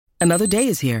Another day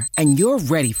is here, and you're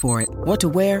ready for it. What to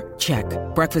wear? Check.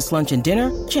 Breakfast, lunch, and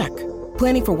dinner? Check.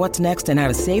 Planning for what's next and how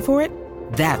to save for it?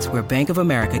 That's where Bank of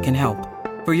America can help.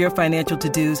 For your financial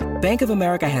to-dos, Bank of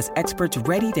America has experts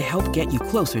ready to help get you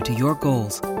closer to your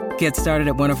goals. Get started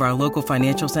at one of our local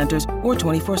financial centers or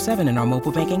 24/7 in our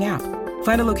mobile banking app.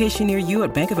 Find a location near you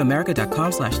at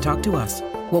bankofamerica.com/talktous.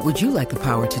 What would you like the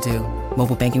power to do?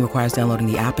 Mobile banking requires downloading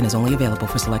the app and is only available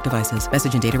for select devices.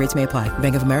 Message and data rates may apply.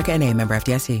 Bank of America N.A., member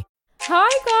FDIC. Hi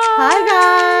guys! Hi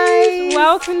guys!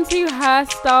 Welcome to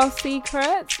Hairstyle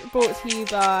Secrets, brought to you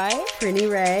by Prinny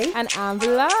Ray and Amber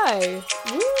Lowe.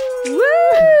 Woo!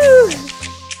 Woo!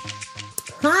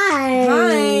 Hi!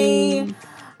 Hi!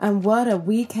 And what a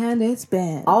weekend it's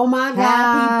been. Oh my god!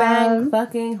 Happy bank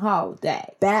fucking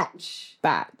holiday. Batch.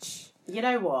 You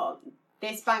know what?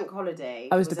 This bank holiday.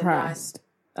 I was depressed.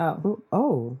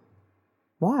 Oh.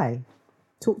 Why?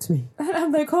 Talk to me. I have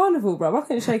no carnival, bro. I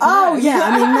couldn't shake Oh, it. yeah, I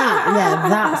mean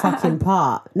that fucking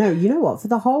part. No, you know what? For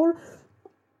the whole...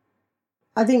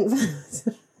 I think...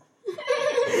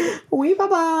 Wee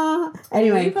baba.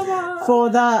 Anyway, Wee baba. for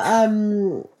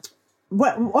the...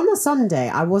 Well, on a Sunday,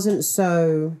 I wasn't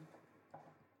so...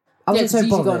 I wasn't so you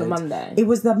usually go on bothered. a Monday. It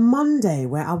was the Monday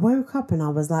where I woke up and I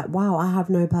was like, wow, I have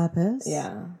no purpose.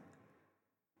 Yeah.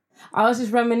 I was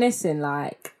just reminiscing,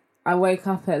 like, I woke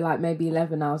up at like maybe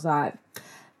 11, I was like...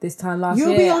 This time last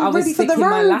You'll be year, on I was ready for the sticking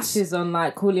my roads. lashes on,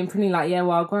 like, calling Prinny, like, yeah,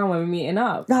 well, I'll go on when we're meeting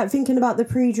up. Like thinking about the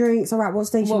pre-drinks, all right, what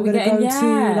station What we're going to go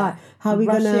to, like how we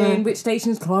going to... Which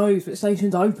station's closed, which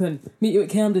station's open. Meet you at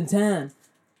Camden Town.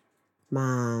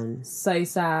 Man. So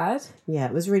sad. Yeah,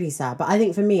 it was really sad. But I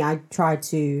think for me, I tried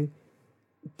to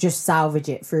just salvage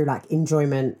it through, like,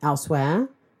 enjoyment elsewhere.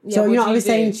 Yeah, so, you know what what I was do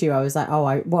you saying do? to you? I was like,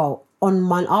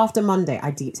 after Monday, I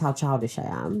deeped how childish I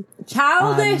am.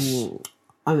 Childish.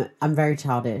 I'm very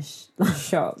childish.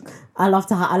 Shock. I love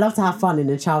to have fun in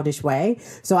a childish way.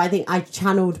 So I think I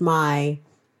channeled my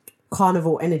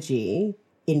carnival energy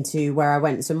into where I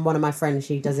went. So one of my friends,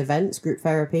 she does events, group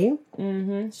therapy.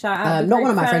 Shout out. Not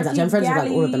one of my friends actually. I'm friends with like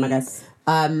all of them, I guess.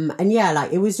 And yeah,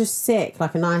 like it was just sick.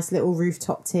 Like a nice little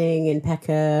rooftop ting in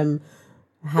Peckham.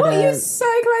 You're so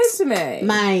close to me.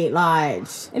 Mate, like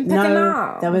In Peckham no,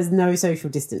 now? there was no social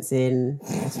distancing,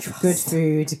 good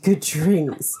food, good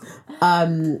drinks,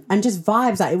 and just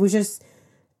vibes. Like it was just,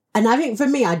 and I think for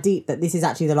me, I deep that this is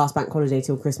actually the last bank holiday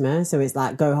till Christmas, so it's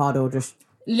like go hard or just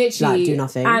Literally. like do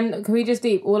nothing. And can we just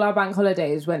deep, all our bank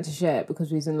holidays went to shit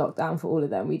because we was in lockdown for all of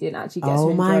them. We didn't actually get to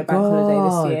enjoy my a bank holiday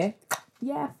God. this year.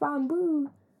 Yeah, fun, woo.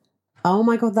 Oh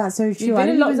my god, that's so true. We've I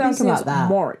been in didn't even lockdown think about since that.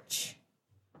 March.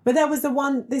 But there was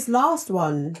this last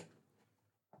one.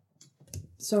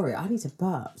 Sorry, I need to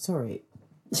burp. Sorry.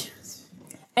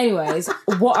 Anyways,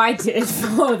 what I did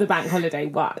for the bank holiday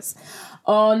was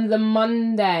on the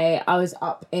Monday I was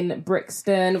up in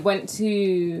Brixton, went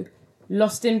to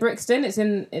Lost in Brixton. It's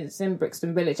in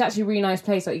Brixton Village. It's actually a really nice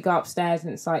place. Like you go upstairs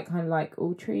and it's like kind of like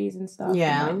all trees and stuff.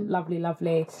 Yeah. And, like,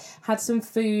 lovely. Had some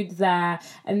food there,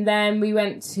 and then we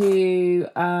went to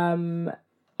on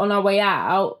our way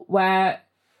out where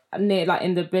near like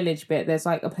in the village bit. There's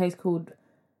like a place called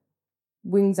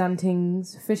Wings and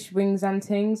Tings, Fish Wings and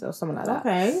Tings, or something like that.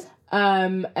 Okay.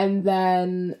 And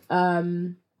then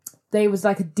there was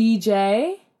like a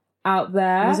DJ out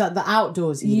there. Was that the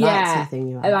outdoorsy Yeah, lightsy thing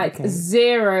you like okay.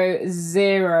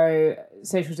 zero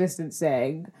social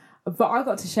distancing. But I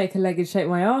got to shake a leg and shake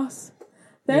my ass.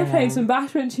 They were Yeah. playing some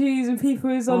Bashment Tunes and people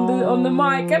was on the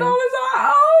mic, and I was like,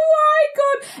 oh my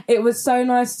god! It was so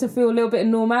nice to feel a little bit of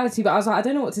normality, but I was like, I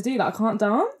don't know what to do. Like I can't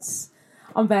dance.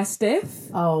 I'm very stiff.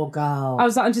 Oh girl. I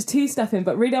was like, I'm just two-stepping,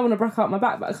 but really I want to break out my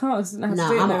back, but I can't because I didn't have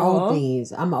to do it I'm no old more.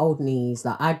 knees. I'm old knees.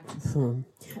 Like I First need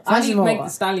of to all, make the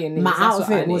stallion knees. my That's what I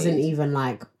outfit wasn't need. even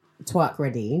like twerk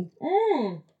ready.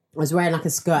 I was wearing like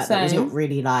a skirt that was Same. not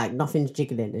really like nothing's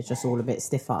jiggling. It's just all a bit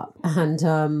stiff up. And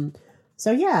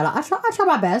so yeah, like I try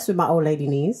my best with my old lady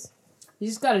knees. You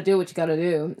just got to do what you got to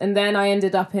do. And then I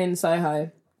ended up in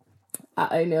Soho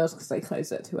at O'Neill's because they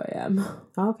closed at 2 a.m.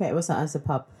 Okay, what's that as a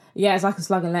pub? Yeah, it's like a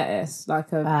slug and lettuce,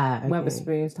 like a Okay.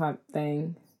 Weatherspoons type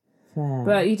thing. Fair.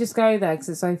 But you just go there because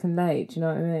it's open late. Do you know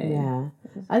what I mean? Yeah,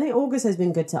 I think August has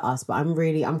been good to us, but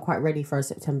I'm quite ready for a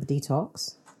September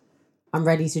detox. I'm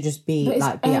ready to just be But it's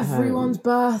like be at home. everyone's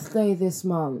birthday this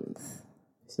month.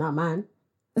 It's not mine.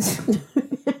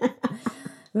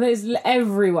 There's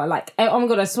everyone. Like, oh my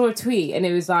god, I saw a tweet and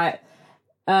it was like,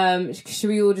 should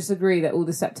we all just agree that all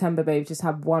the September babes just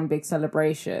have one big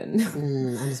celebration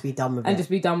And just be done with and it. just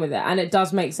be done with it? And it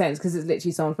does make sense because it's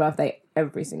literally someone's birthday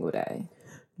every single day.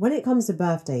 When it comes to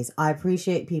birthdays, I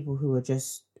appreciate people who are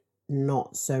just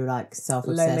not so like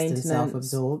self-obsessed and maintenance.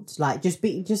 self-absorbed. Like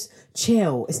just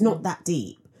chill. It's not that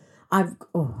deep.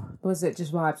 Was it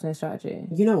just vibes, no strategy?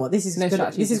 You know what? This is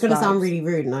strategy, this is just going to sound vibes. really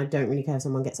rude, and I don't really care if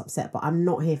someone gets upset. But I'm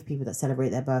not here for people that celebrate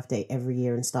their birthday every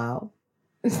year in style.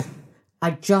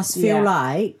 I just feel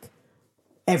like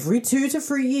every 2 to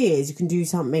 3 years you can do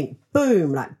something,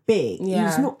 boom, like big. Yeah.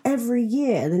 It's not every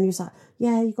year, and then you're just like,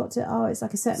 yeah, you got to. Oh, it's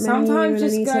like a set menu. Sometimes and I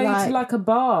just need go to like a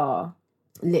bar.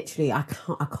 Literally, I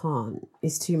can't.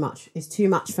 It's too much. It's too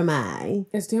much for me.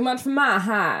 It's too much for my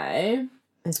hey.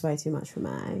 It's way too much for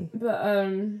me. But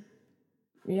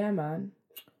yeah, man.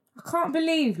 I can't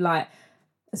believe like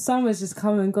summer's just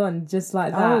come and gone just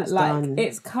like that. Oh, it's done.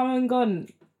 It's come and gone.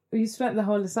 We spent the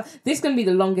whole of summer. This is going to be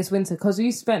the longest winter because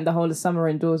we spent the whole of summer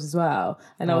indoors as well.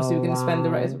 And obviously we're going to spend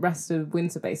the rest of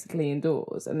winter basically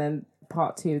indoors. And then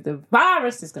part 2, the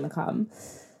virus is going to come.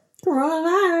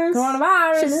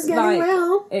 Coronavirus. Shit is getting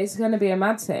real. It's going to be a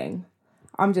mad thing.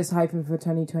 I'm just hoping for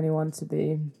 2021 to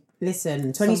be...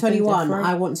 Listen, 2021, different.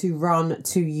 I want to run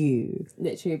to you.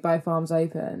 Literally, both arms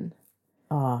open.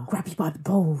 Oh, Grab you by the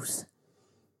balls.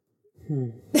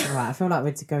 right. I feel like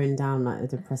we're going down like a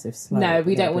depressive slope. No,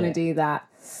 we a don't little want to bit. do that.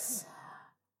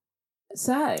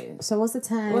 So what's the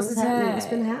time? what's the happening? time? What's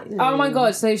been happening? Oh my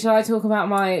god! So shall I talk about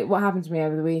what happened to me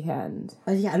over the weekend?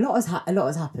 Yeah, a lot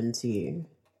has happened to you.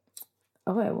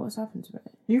 Oh wait, what's happened to me?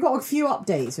 You got a few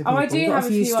updates. With Oh, I people. do You got have a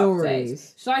few stories.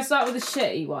 updates. Shall I start with the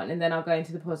shitty one and then I'll go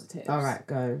into the positives? All right,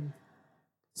 go.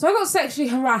 So I got sexually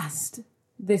harassed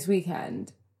this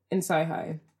weekend in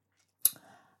Soho.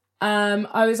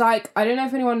 I was like, I don't know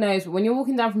if anyone knows, but when you're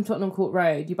walking down from Tottenham Court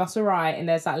Road, you bust a right and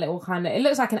there's that little kind of, it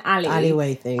looks like an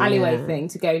Alleyway thing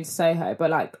to go into Soho, but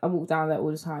like I walk down there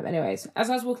all the time. Anyways, as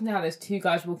I was walking down, there's 2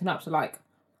 guys walking up, so like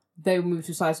they moved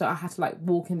to the side, so I had to like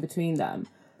walk in between them.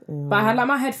 But I had like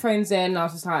my headphones in and I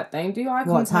was just like, don't do eye contact.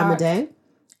 What time of day?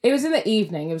 It was in the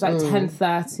evening. It was like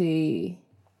 10:30.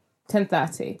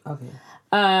 Okay.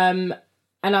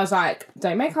 And I was like,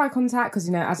 don't make eye contact because,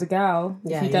 you know, as a girl,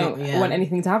 if you don't want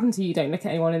anything to happen to you, don't look at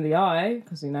anyone in the eye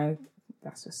because, you know,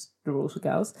 that's just the rules for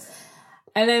girls.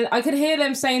 And then I could hear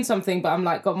them saying something, but I'm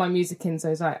like, got my music in,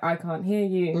 so it's like, I can't hear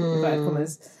you, inverted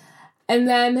commas. And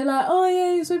then they're like, oh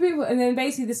yeah, you're so beautiful. And then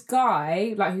basically this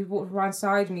guy, like, who walked around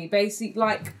beside me, basically,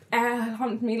 like,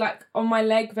 humped me, like, on my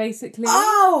leg, basically.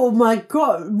 Oh my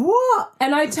God, what?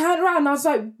 And I turned around and I was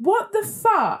like, what the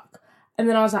fuck? And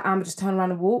then I was like, Amber, just turn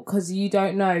around and walk because you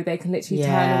don't know. They can literally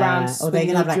turn around, or they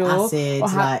can have like acid, or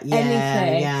have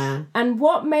anything. Yeah. And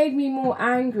what made me more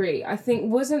angry, I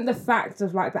think, wasn't the fact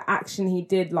of like the action he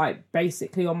did, like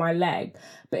basically on my leg,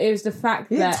 but it was the fact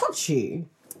He that didn't touch you.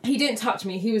 he didn't touch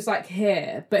me. He was like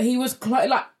here, but he was like,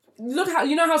 look how,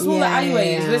 you know how small the Yeah,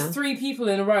 alleyway is. yeah. There's 3 people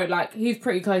in a row. Like he's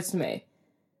pretty close to me.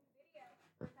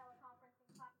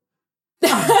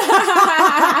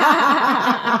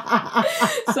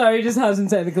 Sorry, just had some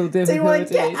technical difficulties. They want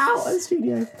to get out of the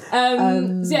studio.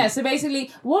 So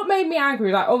basically, what made me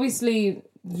angry, like obviously,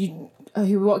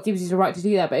 what gives you the right to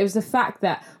do that? But it was the fact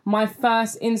that my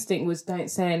first instinct was don't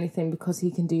say anything because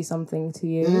he can do something to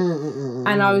you.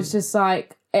 And I was just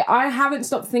like, I haven't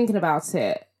stopped thinking about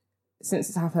it since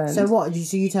it's happened. So what?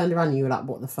 So you turned around and you were like,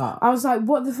 what the fuck? I was like,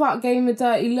 what the fuck? Gave him a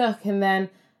dirty look, and then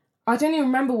I don't even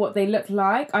remember what they looked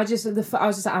like. I was just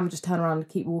like, I'm just turn around and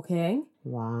keep walking.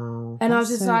 Wow. And I was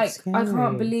just so like, scary. I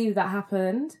can't believe that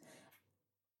happened.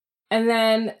 And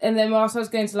then whilst I was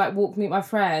going to like walk meet my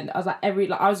friend, I was like I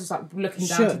was just like looking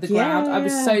down to the ground. I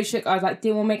was so shook. I was like,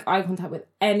 didn't want to make eye contact with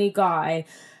any guy.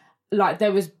 Like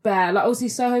there was bare, like obviously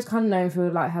Soho's kind of known for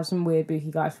like have some weird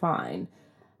booky guys, fine.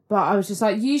 But I was just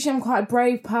like, usually I'm quite a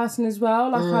brave person as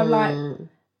well. Like I'm like,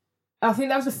 I think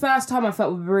that was the first time I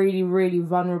felt really, really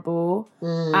vulnerable.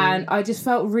 And I just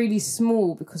felt really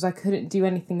small because I couldn't do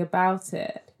anything about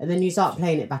it. And then you start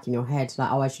playing it back in your head,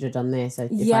 like, oh, I should have done this.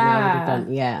 If I knew, I would have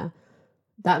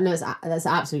done, That's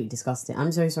absolutely disgusting.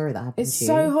 I'm so sorry that happened It's to you.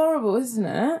 so horrible, isn't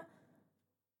it?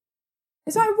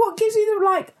 It's like, what gives you the,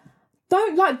 like,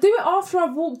 don't, like, do it after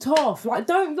I've walked off. Like,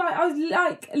 don't, like, I was,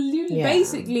 like,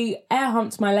 basically air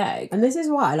humped my leg. And this is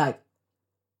why, like,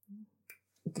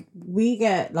 we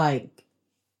get, like,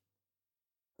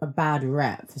 a bad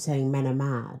rep for saying men are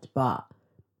mad, but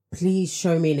please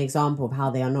show me an example of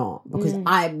how they are not. Because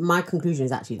my conclusion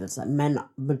is actually that like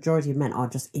majority of men are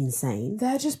just insane.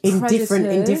 They're just in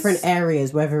predators. different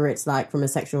areas, whether it's like from a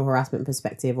sexual harassment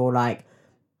perspective or like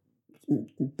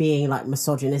being like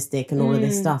misogynistic and all of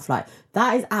this stuff. Like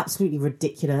that is absolutely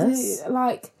ridiculous.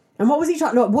 Like, and what was he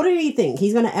trying? Look, what did he think?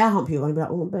 He's gonna air hump you? Gonna be like,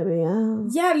 oh baby,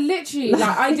 yeah, literally.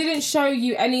 Like I didn't show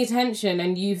you any attention,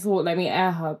 and you thought, let me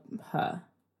air hump her.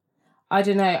 I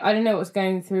don't know what's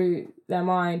going through their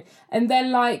mind. And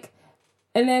then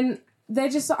they're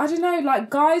just, I don't know, like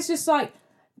guys just like,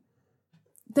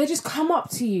 they just come up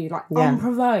to you like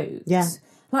unprovoked. Yeah.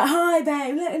 Like, hi,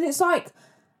 babe. And it's like,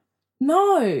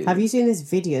 no. Have you seen this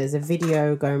video? There's a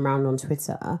video going around on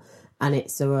Twitter, and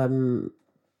it's a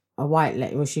white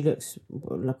lady. Well, she looks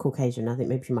like Caucasian. I think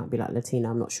maybe she might be like Latina.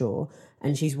 I'm not sure.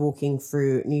 And she's walking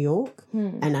through New York,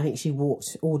 and I think she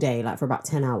walked all day, like for about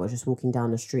 10 hours, just walking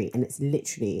down the street. And it's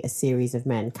literally a series of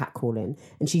men catcalling,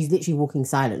 and she's literally walking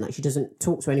silent, like she doesn't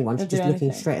talk to anyone. She's just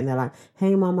looking straight, and they're like,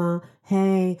 "Hey, mama.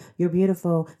 Hey, you're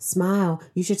beautiful. Smile.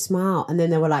 You should smile." And then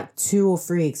there were like 2 or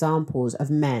 3 examples of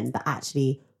men that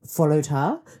actually followed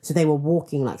her, so they were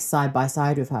walking like side by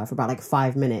side with her for about like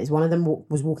 5 minutes. One of them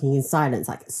was walking in silence,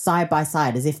 like side by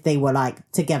side, as if they were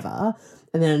like together,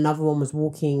 and then another one was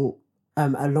walking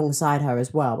alongside her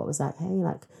as well, but was like, "Hey,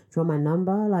 like, do you want my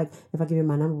number? Like, if I give you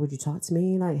my number, would you talk to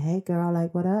me? Like, hey girl,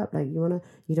 like, what up? Like, you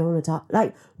don't want to talk?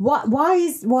 Like, what? Why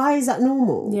is that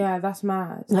normal? Yeah, that's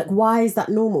mad. Like, why is that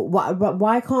normal?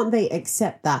 Why can't they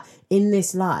accept that in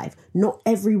this life, not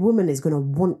every woman is going to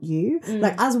want you?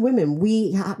 Like, as women,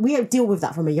 we deal with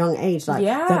that from a young age. Like, the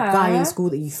guy in school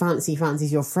that you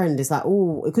fancies your friend is like,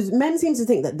 oh, because men seem to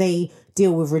think that they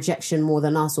deal with rejection more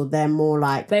than us, or they're more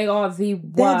like... They are the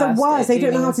worst. They're the worst. They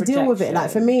don't know how to rejection. deal with it.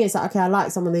 Like, for me, it's like, okay, I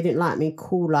like someone, they didn't like me,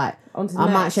 cool, like, I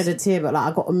might shed a tear, but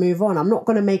like, I got to move on. I'm not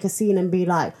going to make a scene and be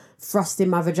like, thrusting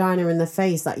my vagina in the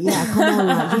face, like, yeah, come on,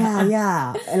 like,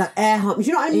 yeah. Like, air hump. Do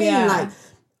you know what I mean? Yeah. Like,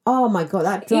 oh my God,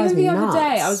 that drives me nuts. Even the other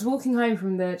day, I was walking home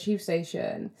from the tube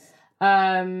station.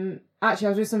 Actually, I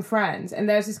was with some friends, and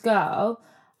there was this girl,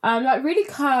 like, really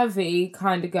curvy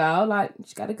kind of girl. Like,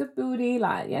 she's got a good booty,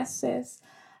 like, yes, sis.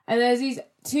 And there's these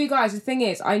 2 guys. The thing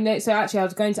is, I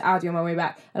was going to Aldi on my way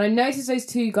back, and I noticed those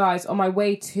 2 guys on my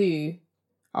way to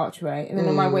Archway, and then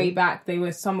on my way back they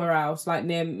were somewhere else, like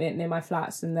near my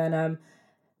flats, and then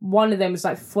one of them was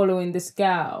like following this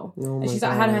girl, and she's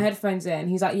like had her headphones in.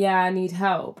 He's like, yeah, I need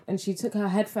help, and she took her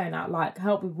headphone out, like,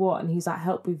 help with what? And he's like,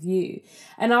 help with you.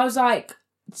 And I was like,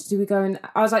 do we go? And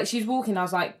I was like, she's walking, I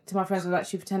was like to my friends, I was like,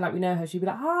 she'd pretend like we know her, she'd be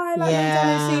like, hi,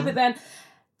 like, see. But then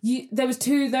there was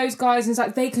 2 of those guys, and it's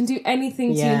like, they can do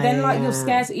anything to you, and then like you're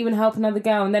scared to even help another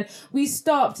girl. And then we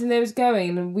stopped, and they was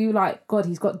going, and we were like, God,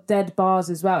 he's got dead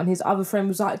bars as well. And his other friend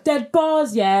was like, dead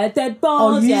bars, yeah, dead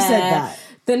bars. Oh, you said that.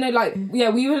 Then they're like, yeah,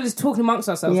 we were just talking amongst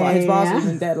ourselves, like, his bars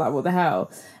wasn't dead, like, what the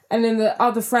hell. And then the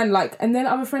other friend, like,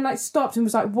 stopped and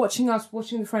was like watching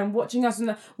the friend, watching us.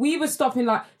 And we were stopping,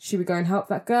 like, should we go and help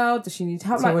that girl? Does she need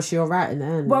help? So was she all right in the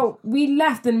end? Well, we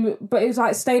left, but it was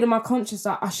like stayed on my conscience,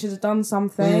 like, I should have done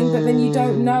something. But then you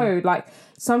don't know, like,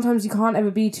 sometimes you can't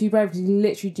ever be too brave because you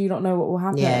literally do not know what will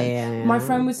happen. Yeah. My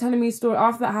friend was telling me a story,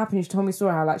 after that happened, she told me a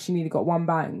story how, like, she nearly got one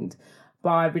banged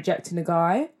by rejecting a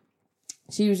guy.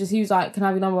 He was like, can I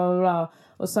have your number, blah, blah, blah,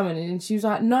 or something. And she was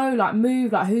like, no, like,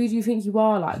 move, like, who do you think you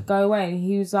are? Like, go away. And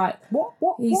he was like, what?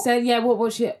 He said, yeah, what,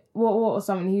 or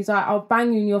something. He was like, I'll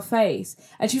bang you in your face.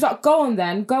 And she was like, go on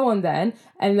then.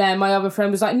 And then my other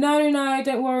friend was like, no,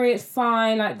 don't worry, it's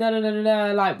fine. Like,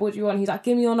 da-da-da-da-da. Like, what do you want? He's like,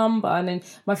 give me your number. And then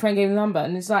my friend gave him the number.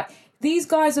 And it's like, these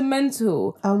guys are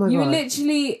mental. Oh my God. You were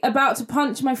literally about to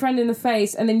punch my friend in the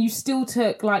face, and then you still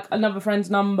took like another friend's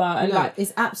number, and like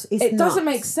it nuts. Doesn't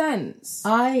make sense.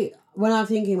 When I'm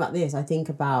thinking about this, I think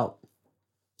about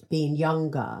being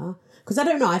younger, because I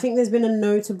don't know. I think there's been a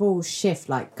notable shift.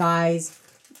 Like, guys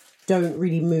don't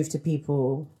really move to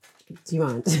people. Do you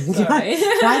mind? Guys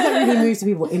don't really move to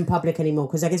people in public anymore,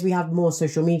 because I guess we have more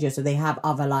social media, so they have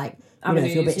other, like, you know,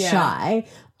 if you're a bit shy.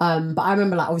 But I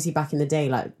remember, like, obviously back in the day,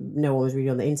 like, no one was really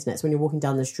on the internet. So when you're walking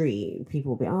down the street,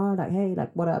 people would be, oh, like, hey,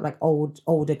 like, what up? Like,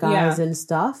 older guys and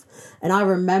stuff. And I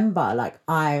remember, like,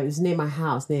 I was near my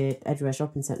house, near Edgware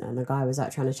Shopping Centre, and the guy was,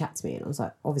 like, trying to chat to me. And I was,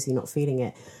 like, obviously not feeling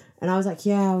it. And I was like,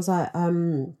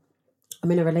 I'm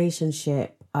in a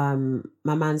relationship.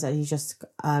 My man's like, he's just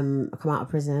come out of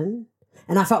prison.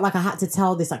 And I felt like I had to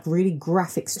tell this, like, really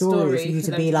graphic story for you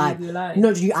to be like,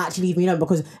 no, did you actually leave me alone?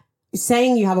 Because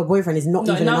saying you have a boyfriend is not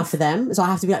even enough for them. So I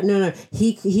have to be like, no,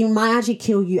 he might actually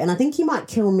kill you, and I think he might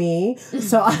kill me.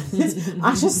 So I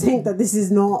just think that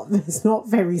it's not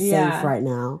very safe right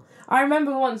now. I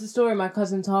remember once a story my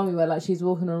cousin told me where, like, she's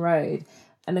walking on the road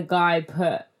and a guy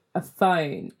put a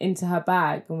phone into her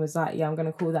bag and was like, yeah, I'm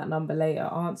gonna call that number later,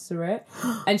 answer it.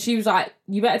 And she was like,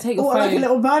 you better take your phone. Like a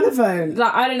little burner phone.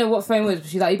 Like, I don't know what phone it was, but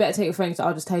she's like, you better take your phone. So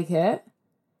I'll just take it.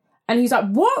 And he's like,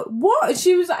 what? And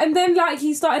she was like, and then, like,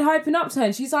 he started hyping up to her,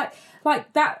 and she's like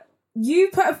that, you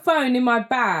put a phone in my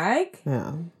bag,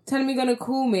 telling me you're gonna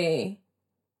call me.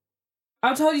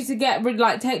 I told you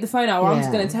to take the phone out, or I'm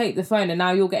just gonna take the phone, and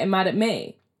now you're getting mad at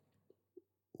me.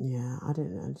 Yeah, I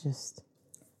don't know,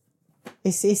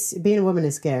 it's being a woman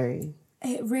is scary.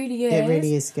 It really is. It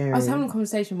really is scary. I was having a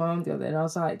conversation with my mum the other day and I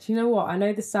was like, do you know what? I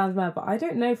know this sounds mad, but I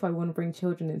don't know if I want to bring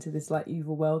children into this like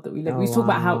evil world that we live. We talk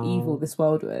about how evil this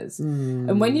world was.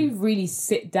 And when you really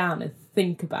sit down and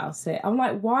think about it, I'm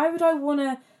like, why would I want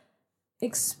to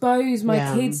expose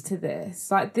my kids to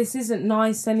this? Like, this isn't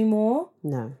nice anymore.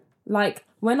 No. Like,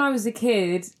 when I was a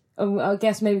kid, I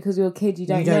guess maybe because you're a kid, you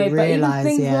don't don't know, but even realise,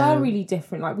 things yeah. were really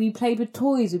different. Like, we played with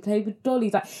toys, we played with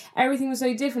dollies, like, everything was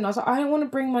so different. I was like, I don't want to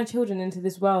bring my children into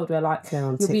this world where, like, They're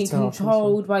on you're being TikTok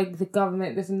controlled by the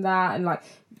government, this and that, and, like,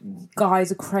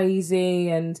 guys are crazy,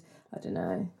 and, I don't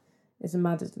know, it's a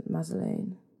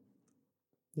Mazzoline.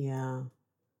 Yeah.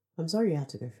 I'm sorry you had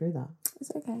to go through that.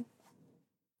 It's okay.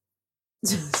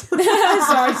 Sorry,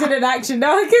 I did an action.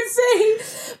 No one can see.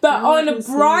 But on a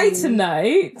brighter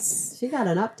note, She got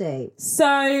an update.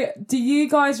 so do you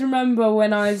guys remember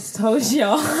when I told you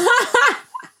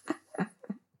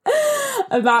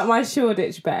about my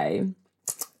Shoreditch bae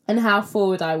and how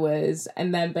forward I was,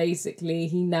 and then basically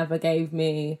he never gave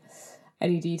me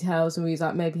any details, and we was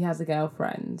like, maybe he has a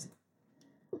girlfriend.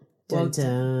 Dun,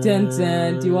 dun. Dun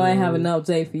dun, do I have an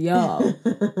update for y'all?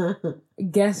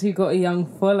 Guess who got a young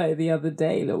follow the other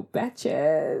day, little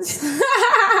bitches.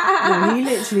 No, he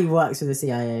literally works for the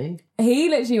CIA. He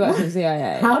literally works for the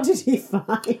CIA. How did he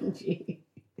find you?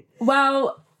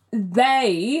 Well,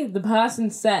 the person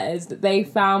says that they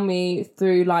found me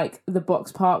through like the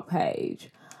Box Park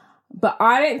page. But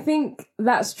I don't think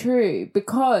that's true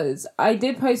because I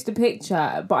did post a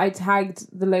picture, but I tagged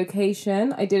the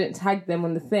location. I didn't tag them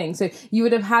on the thing. So you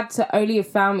would have had to only have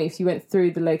found me if you went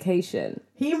through the location.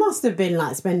 He must have been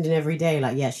like spending every day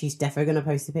like, yeah, she's defo going to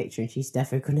post a picture and she's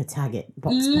defo going to tag it.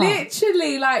 Box Park.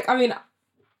 Literally, like, I mean,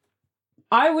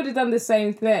 I would have done the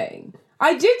same thing.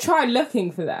 I did try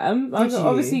looking for them. I Did you?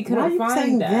 obviously couldn't Why are you find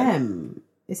saying them.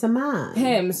 It's a man.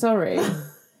 Him, sorry.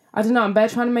 I don't know, I'm bare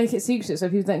trying to make it secret so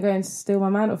people don't go and steal my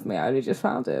man off me. I only just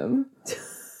found him.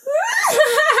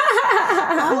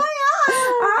 Oh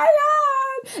my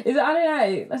God. Is it, I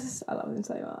don't know. I love him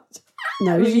so much.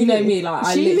 No, You know me, like,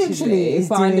 I she literally is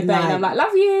find a doing, bait and like- I'm like,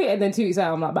 love you. And then 2 weeks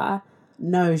later, I'm like, bye.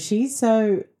 No, she's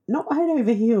so, not head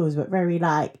over heels, but very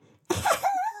like...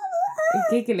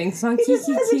 Giggling, so I'm just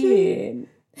kiki.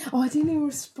 Oh, I didn't even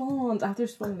respond. I have to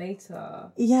respond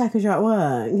later. Yeah, because you're at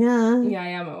work. Yeah. Yeah, I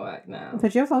am at work now.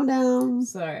 Put your phone down.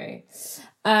 Sorry.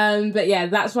 But yeah,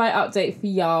 that's my update for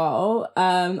y'all.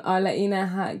 I'll let you know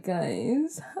how it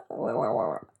goes.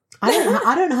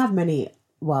 I don't have many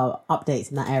updates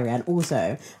in that area, and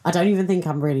also I don't even think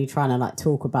I'm really trying to like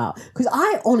talk about, because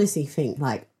I honestly think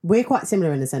like we're quite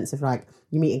similar in the sense of like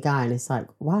you meet a guy and it's like,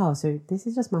 wow, so this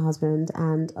is just my husband,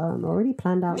 and already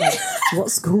planned out like what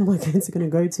school my kids are going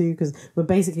to go to, because we're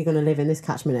basically going to live in this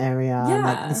catchment area. And,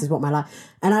 like, this is what my life,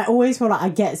 and I always feel like I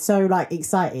get so like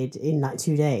excited in like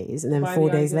 2 days, and then 4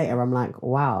 days later I'm like,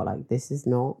 wow, like this is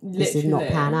not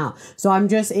pan out. So I'm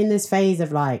just in this phase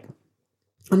of like,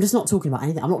 I'm just not talking about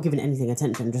anything. I'm not giving anything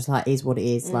attention. I'm just like, is what it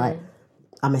is. Like,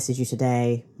 I message you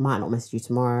today, might not message you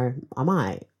tomorrow. I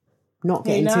might not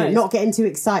getting too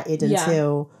excited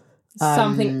until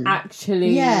something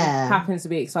actually happens to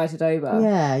be excited over.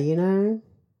 Yeah, you know.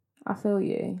 I feel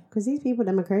you. Because these people,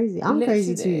 them are crazy. I'm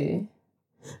crazy Literally.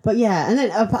 too. But yeah, and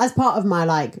then as part of my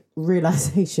like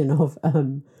realization of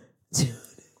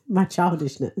my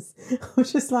childishness, I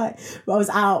was just like,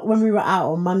 when we were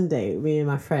out on Monday, me and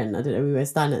my friend, I don't know, we were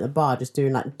standing at the bar just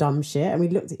doing like dumb shit, and we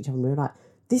looked at each other and we were like,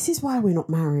 this is why we're not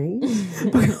married.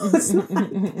 Because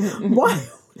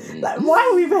why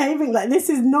are we behaving like this?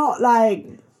 Is not like,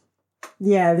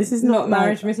 yeah, this is not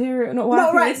marriage like, material, not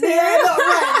right material. there, not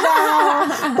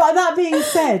right now. But that being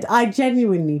said, I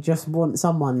genuinely just want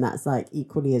someone that's like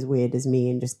equally as weird as me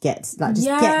and just gets it. Like,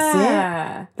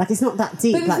 it's not that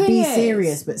deep. But the Like, thing be is,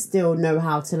 serious, but still know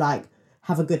how to like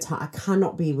have a good time. I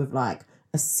cannot be with like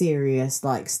a serious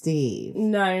like Steve.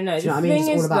 No. Do you know what I mean?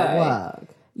 It's all about work.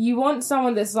 You want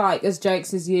someone that's like as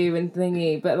jokes as you and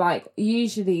thingy, but like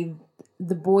usually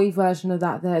the boy version of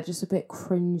that, they're just a bit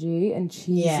cringy and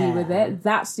cheesy with it.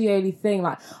 That's the only thing.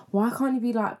 Like, why can't you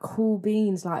be like cool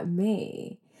beans like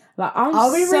me? Like,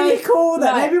 Are we really cool?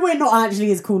 That maybe we're not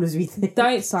actually as cool as we think.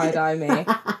 Don't side eye me.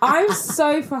 I'm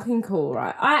so fucking cool,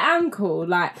 right? I am cool,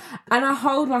 like, and I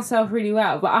hold myself really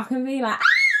well, but I can be like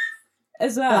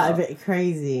as well. Like, a bit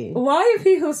crazy. Why are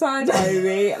people side eyeing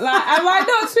me? Like, am I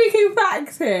not speaking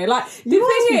facts here? Like,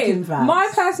 the thing is, my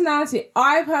personality,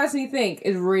 I personally think,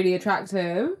 is really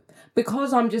attractive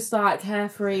because I'm just like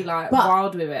carefree, like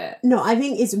wild with it. No, I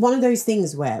think it's one of those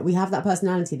things where we have that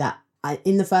personality that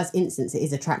in the first instance it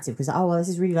is attractive because this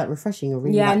is really like refreshing or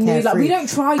really like carefree. Like, we don't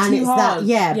try too hard.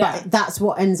 But that's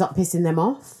what ends up pissing them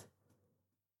off.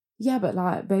 yeah, but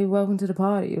like, baby, welcome to the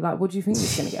party. Like, what do you think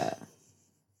you're going to get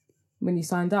when you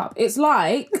signed up? It's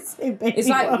like, it's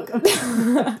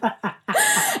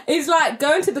like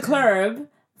going to the club,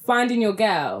 finding your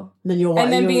girl,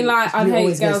 and then being like, I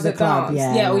hate girls that dance.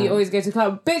 Yeah, or you always go to the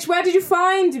club. Bitch, where did you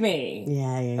find me?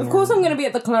 Yeah. Of course I'm going to be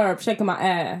at the club shaking my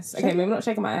ass. Okay, maybe not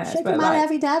shaking my ass, Shaking but my like...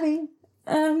 laffy-daffy.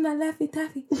 That laffy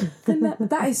taffy.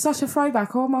 That is such a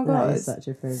throwback. Oh my god, That is such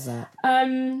a throwback.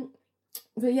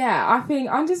 But yeah, I think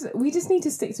we just need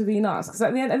to stick to being us, because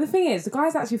at the end, and the thing is, the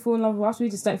guys actually fall in love with us. We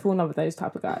just don't fall in love with those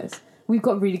type of guys. We've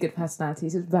got really good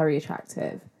personalities. It's very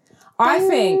attractive. I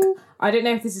think, I don't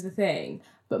know if this is the thing,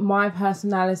 but my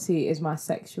personality is my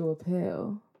sexual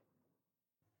appeal.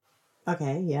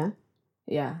 Okay, yeah.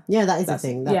 Yeah. Yeah, that is the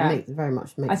thing. That very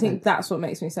much makes sense. I think that's what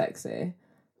makes me sexy.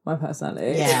 My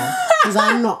personality. Yeah. Because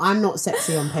I'm not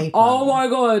sexy on paper. Oh my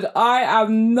god, I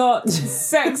am not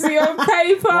sexy on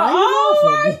paper. Why are you oh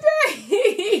my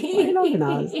days. Why are you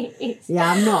laughing at us?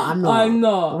 Yeah, I'm not. I'm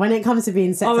not. When it comes to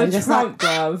being sexy, I'm just Trump,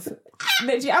 bruv.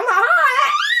 Literally, I'm like,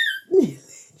 hi.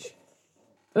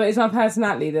 But it's my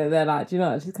personality that they're like, do you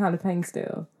know, she's kind of paying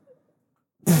still.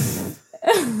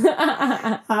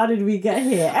 How did we get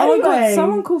here? Oh my god, Anyway.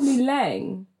 someone called me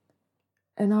Leng.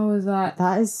 And I was like,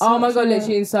 That is oh my god,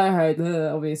 literally in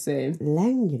Soho, obviously.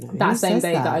 Leng, you know. That who same says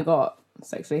day that I got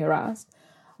sexually harassed.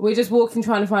 We're just walking,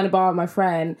 trying to find a bar with my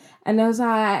friend. And I was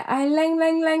like, I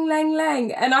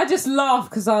Leng. And I just laughed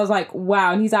because I was like,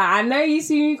 wow. And he's like, I know you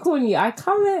see me calling you. I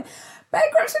come in. They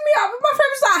gripped me up. And my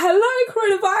friend was like, hello,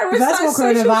 coronavirus. First of all,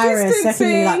 social coronavirus. distancing.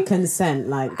 Secondly, like consent.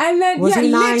 Like, and then, was yeah, he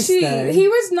nice, literally, though? he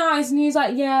was nice. And he was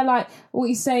like, yeah, like, what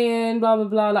you saying, blah, blah,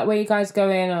 blah. Like, where you guys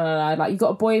going? Like, you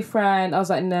got a boyfriend? I was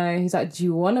like, no. He's like, do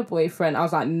you want a boyfriend? I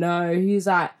was like, no. He's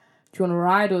like, do you want to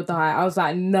ride or die? I was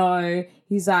like, no.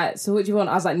 He's like, so what do you want?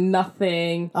 I was like,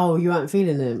 nothing. Oh, you weren't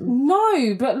feeling him?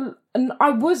 No, but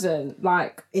I wasn't.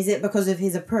 Like, Is it because of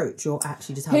his approach or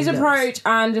actually just how his he looks? approach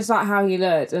and just like how he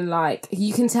looked, and like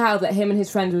you can tell that him and his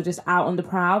friends were just out on the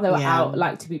prowl. They were out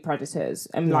like to be predators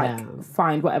and like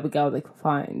find whatever girl they could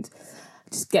find,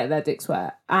 just get their dicks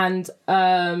wet. And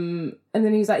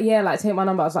then he's like, yeah, like take my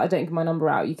number. I was like, I don't give my number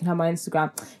out. You can have my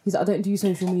Instagram. He's like, I don't do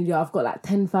social media. I've got like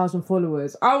 10,000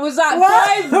 followers. I was like,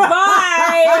 bye.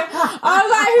 I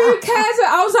was like, who cares?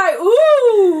 I was like,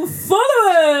 ooh,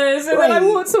 followers. And then I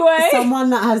walked away.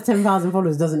 Someone that has 10,000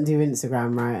 followers doesn't do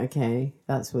Instagram, right? Okay,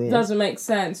 that's weird. Doesn't make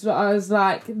sense. But I was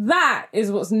like, that is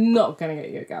what's not going to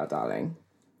get you a girl, darling.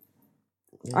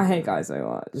 Yeah. I hate guys so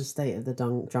much. The state of the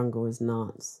jungle is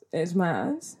nuts. It's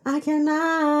mad. I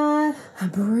cannot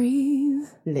breathe.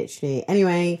 Literally.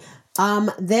 Anyway,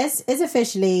 this is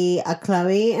officially a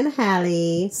Chloe and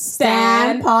Halle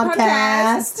Stan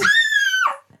podcast.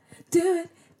 Do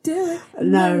it.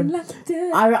 No. Do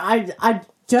it. I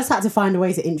just had to find a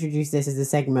way to introduce this as a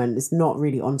segment. It's not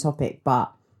really on topic,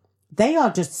 but they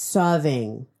are just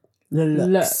serving the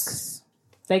looks.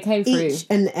 They came through. Each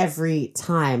and every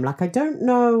time. Like, I don't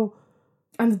know.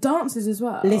 And the dances as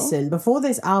well. Listen, before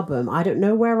this album, I don't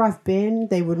know where I've been.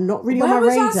 They were not really where on my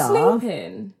radar. Was I sleeping? Do you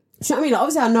know what I mean? Like,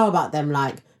 obviously, I know about them,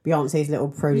 like Beyonce's little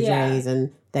proteges,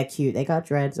 and they're cute. They got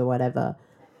dreads or whatever.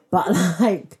 But,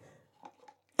 like,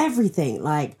 everything,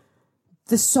 like,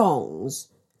 the songs,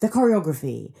 the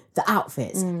choreography, the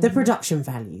outfits, the production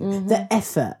value, the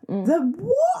effort, the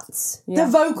what? Yeah.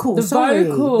 The vocals, the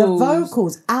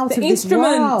vocals out of this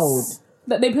world.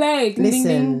 That they played. Listen,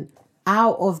 ding, ding.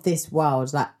 Out of this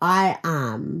world. Like, I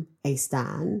am a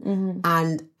stan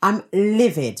and I'm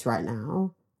livid right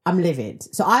now. I'm livid.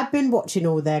 So I've been watching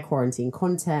all their quarantine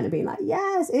content and being like,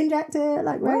 yes, inject it,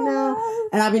 like right now.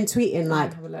 And I've been tweeting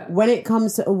like, when it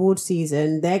comes to award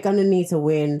season, they're going to need to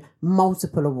win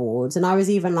multiple awards. And I was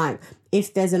even like,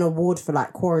 if there's an award for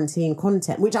like quarantine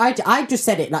content, which I just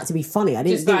said it like to be funny. I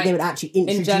didn't just think like, they would actually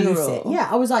introduce it. Yeah,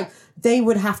 I was like, they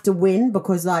would have to win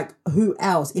because like, who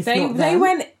else if not them? They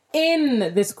went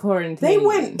in this quarantine. They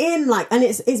went in like, and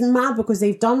it's mad because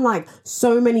they've done like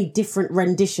so many different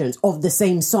renditions of the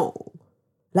same song,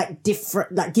 like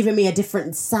different, like giving me a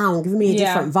different sound, giving me a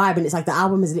different vibe, and it's like the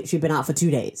album has literally been out for 2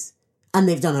 days, and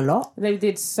they've done a lot. They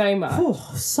did so much.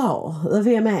 So the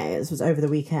VMAs was over the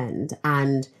weekend,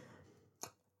 and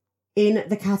in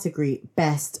the category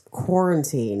Best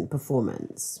Quarantine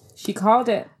Performance, she called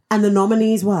it, and the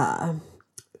nominees were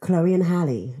Chloe and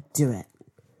Halle, Do It.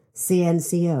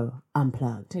 CNCO,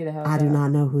 Unplugged. I do not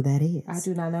know who that is. I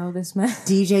do not know this man.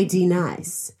 DJ D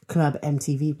Nice, Club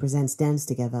MTV presents Dance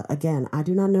Together. Again, I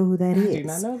do not know who that is. I do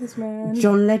not know this man.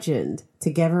 John Legend,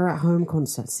 Together at Home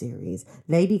concert series.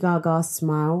 Lady Gaga,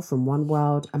 Smile from One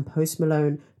World, and Post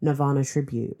Malone, Nirvana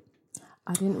tribute.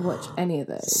 I didn't watch any of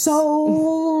those.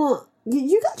 So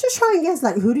You got to just try and guess,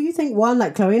 like, who do you think won?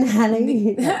 Like, Chloe and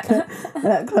Halle?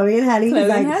 Chloe and Halle. Chloe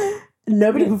like, and Halle.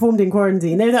 Nobody performed in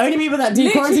quarantine. They're the only people that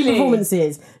do quarantine Literally.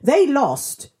 performances. They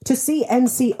lost to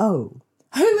CNCO.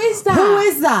 Who is that? Who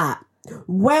is that?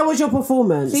 Where was your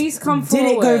performance? Please come Did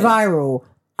it go forward. viral?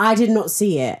 I did not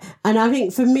see it. And I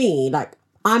think for me, like,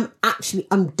 I'm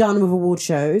done with award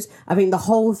shows. I think the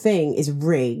whole thing is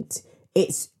rigged.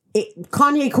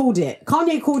 Kanye called it.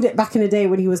 Kanye called it back in the day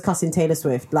when he was cussing Taylor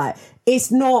Swift. Like,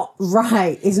 it's not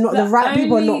right. It's not the right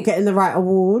people are not getting the right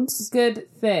awards.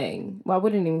 Good thing. Well, I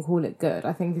wouldn't even call it good.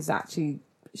 I think it's actually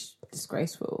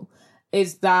disgraceful.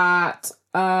 Is that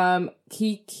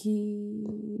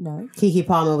Kiki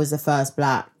Palmer was the first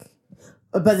black.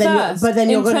 But then in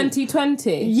you're gonna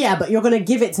 2020. Yeah, but you're gonna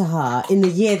give it to her in the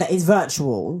year that is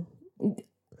virtual.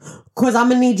 Because I'm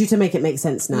gonna need you to make it make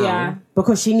sense now. Yeah.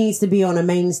 Because she needs to be on a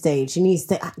main stage. She needs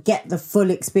to get the full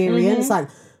experience.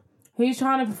 Mm-hmm. Who's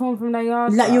trying to perform from their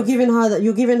yard? Like you're giving her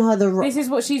the. This is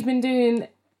what she's been doing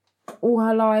all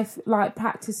her life, like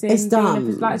practicing. It's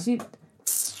dumb. It's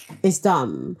It's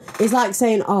dumb. It's like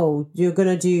saying, "Oh, you're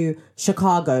gonna do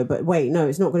Chicago," but wait, no,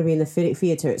 it's not gonna be in the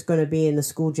theater. It's gonna be in the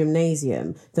school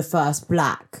gymnasium. The first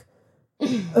black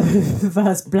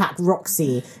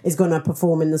Roxy is gonna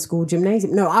perform in the school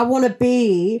gymnasium. No, I want to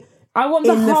be. I want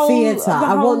in the theater.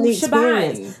 I want the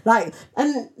experience. Shebang.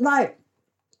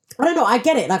 I don't know. I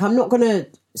get it. Like, I'm not gonna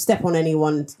step on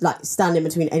anyone, like stand in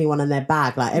between anyone and their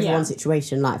bag. Like, everyone's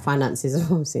situation, like finances,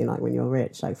 obviously, like when you're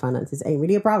rich, like finances ain't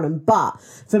really a problem. But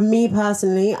for me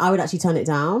personally, I would actually turn it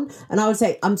down, and I would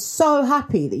say, I'm so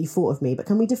happy that you thought of me, but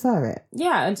can we defer it?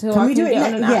 Yeah, until I can get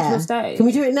on an actual stage. Can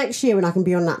we do it next year when I can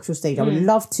be on an actual stage? I would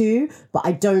love to, but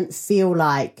I don't feel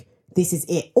like this is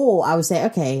it. Or I would say,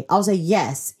 okay, I'll say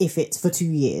yes if it's for 2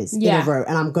 years in a row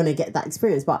and I'm going to get that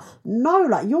experience. But no,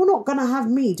 like, you're not going to have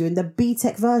me doing the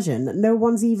B-Tech version that no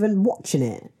one's even watching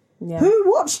it. Yeah. Who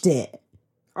watched it?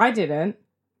 I didn't.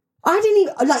 I didn't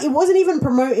even, like, it wasn't even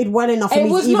promoted well enough for me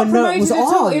to even know it was at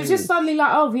all. on. It was just suddenly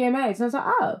like, oh, VMAs. And I was like,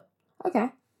 oh, okay.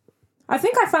 I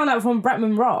think I found out from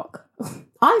Bretman Rock.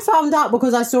 I found out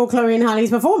because I saw Chloe and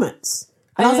Halle's performance.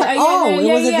 And I was like,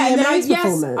 it was a VMAs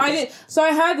performance. I did. So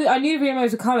I heard that I knew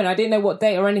VMAs were coming. I didn't know what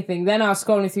date or anything. Then I was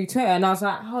scrolling through Twitter and I was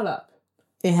like, hold up.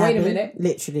 Wait a minute.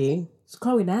 Literally. It's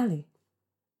Chloe and Halle.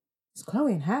 It's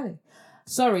Chloe and Halle.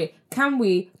 Sorry, can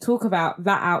we talk about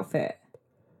that outfit?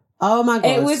 Oh my God.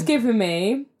 It was giving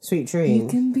me Sweet Dream. You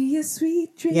can be a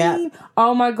sweet dream. Yeah.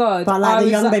 Oh my God. But like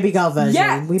the young baby girl version.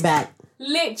 Yeah. We bet.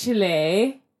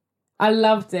 Literally. I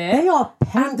loved it. They are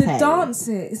And the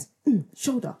dances.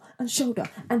 Shoulder and shoulder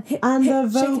and hip. And hip, the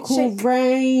vocal shake it, shake.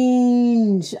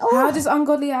 range. Oh. How does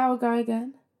Ungodly Hour go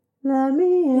again? Let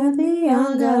me at the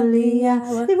ungodly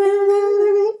hour.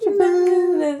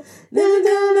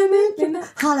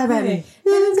 Holla, baby.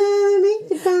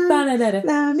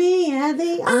 Let me at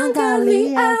the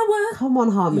ungodly hour. Come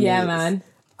on, Harmony. Yeah, man.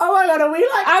 Oh my God, are we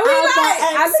like...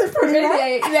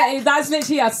 Yeah, that's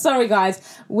literally us. Sorry, guys.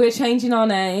 We're changing our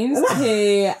names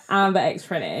to Amber X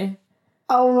Trinity.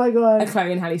 Oh my God. A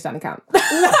Chloe and Halle Stan account.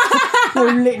 No,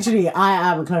 literally,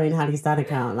 I am a Chloe and Halle Stan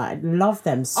account. Like, love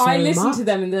them so much. I listened to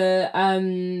them in the...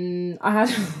 I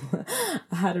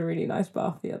had a really nice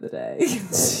bath the other day.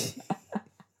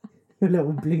 Your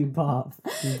little blue bath.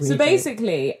 So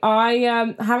basically,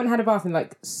 I haven't had a bath in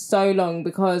like so long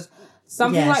because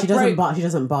something like she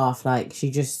doesn't bath. Like,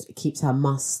 she just keeps her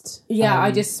must. Yeah,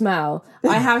 I just smell.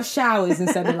 I have showers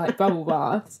instead of like bubble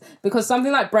baths because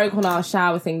something like broke on our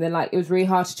shower thing. Then like it was really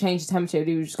hard to change the temperature.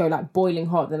 We would just go like boiling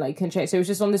hot. Then like you couldn't change. So it was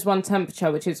just on this one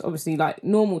temperature, which is obviously like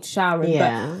normal to shower in,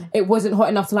 but it wasn't hot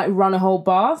enough to like run a whole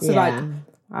bath. So like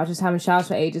I was just having showers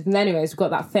for ages. And anyways, we got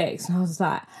that fixed, and I was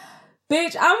like,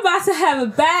 bitch, I'm about to have a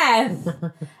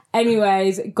bath.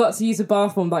 Anyways, got to use a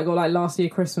bath bomb that I got like last year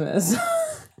Christmas.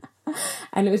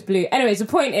 And it was blue. Anyways, the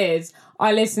point is,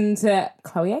 I listened to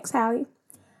Chloe X Halle,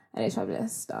 and it's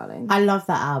fabulous, darling. I love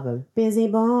that album. Busy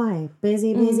boy,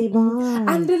 busy boy.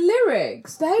 And the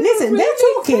lyrics, they're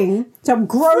talking some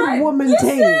grown woman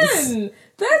things.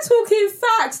 They're talking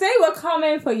facts. They were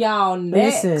coming for y'all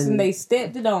next, and they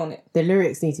stepped it on it. The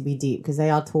lyrics need to be deep because they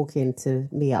are talking to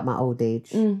me at my old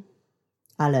age.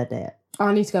 I loved it.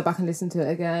 I need to go back and listen to it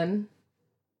again.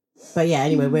 But yeah,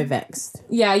 anyway, we're vexed.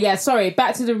 Yeah, sorry.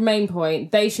 Back to the main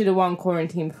point. They should have won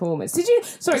quarantine performance. Did you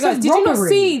not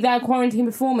see their quarantine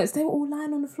performance? They were all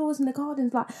lying on the floors in the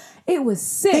gardens. Like, it was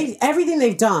sick. Everything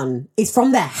they've done is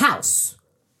from their house.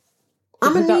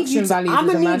 I'm going to need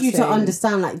you to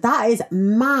understand, like, that is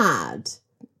mad.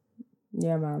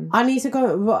 Yeah, man. I need to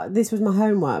go. This was my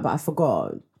homework, but I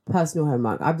forgot. Personal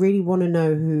homework. I really want to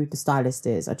know who the stylist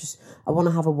is. I want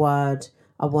to have a word.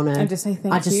 I want to... And just say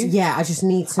thank you. Yeah, I just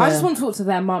need to... I just want to talk to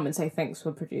their mum and say thanks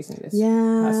for producing this Yeah.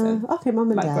 person. Okay,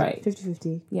 mum and Like, dad. great.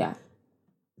 50-50. Yeah.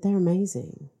 They're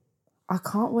amazing. I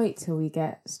can't wait till we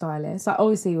get stylists. Like,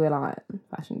 obviously, we're like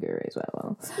fashion gurus,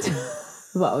 well.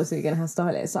 But obviously, we're going to have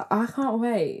stylists. Like, I can't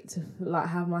wait to like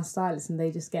have my stylist and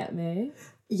they just get me.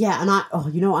 Yeah,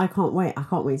 and you know what? I can't wait. I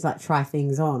can't wait to like try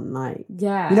things on. Like,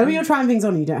 Yeah. you know when you're trying things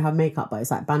on and you don't have makeup, but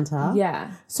it's like banter?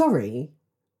 Yeah. Sorry.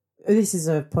 This is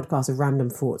a podcast of random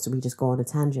thoughts, so we just go on a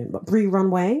tangent. But Brie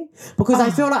Runway, because I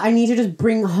feel like I need to just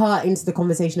bring her into the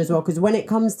conversation as well. Because when it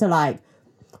comes to like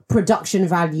production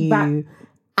value,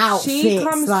 outfits, she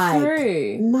comes like,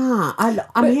 through. nah,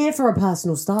 I'm here for a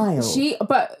personal style.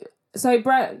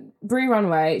 Brie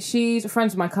Runway, she's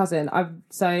friends with my cousin. I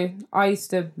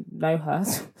used to know her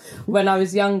when I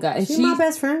was younger. And She's my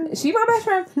best friend. She's my best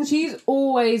friend. She's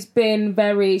always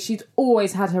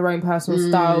had her own personal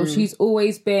style. She's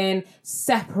always been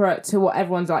separate to what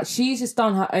everyone's like. She's just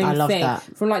done her own thing. That.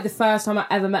 From like the first time I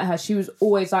ever met her, she was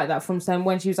always like that from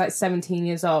when she was like 17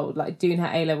 years old, like doing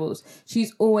her A-levels.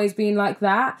 She's always been like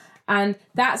that. And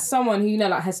that's someone who, you know,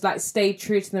 like has like stayed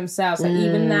true to themselves. Like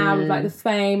even now with like the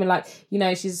fame and like, you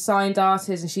know, she's a signed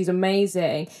artist and she's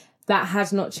amazing. That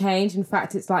has not changed. In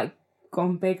fact, it's like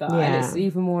gone bigger and it's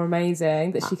even more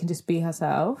amazing that she can just be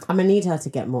herself. I'm going to need her to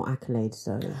get more accolades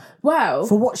though. Well,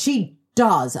 For what she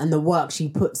does and the work she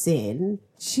puts in.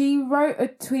 she wrote a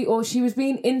tweet, or she was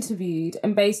being interviewed,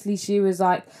 and basically she was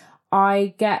like,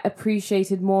 I get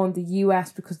appreciated more in the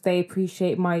US because they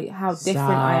appreciate how different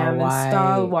I am and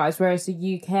style-wise, whereas the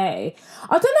UK, I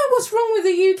don't know what's wrong with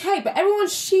the UK, but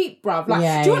everyone's sheep, bruv.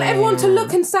 Like, do you want everyone to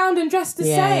look and sound and dress the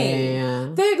same? Yeah.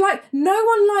 They're like, no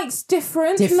one likes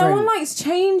different. No one likes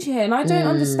changing. I don't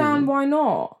understand why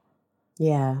not.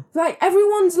 Yeah. Like,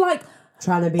 everyone's like,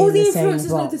 trying to be all in the the same influencers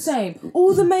look box. the same.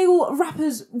 All the male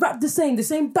rappers rap the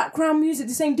same background music,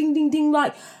 the same ding, ding, ding.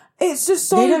 Like, it's just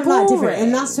so They don't boring. like different.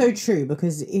 And that's so true,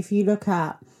 because if you look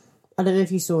at, I don't know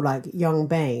if you saw like Young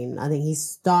Bane, I think he's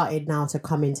started now to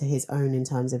come into his own in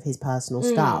terms of his personal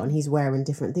style, and he's wearing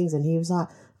different things, and he was like,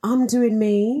 I'm doing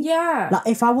me. Yeah. Like,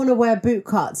 if I want to wear boot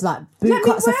cuts, like, boot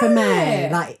cuts are for me. wear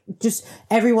it. Like, just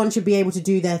everyone should be able to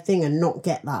do their thing and not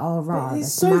get like, oh, right.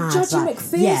 It's so judgy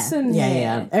McPherson Yeah.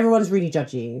 here. Everyone's really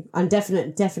judgy. And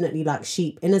definitely like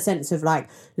sheep, in a sense of like,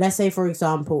 let's say, for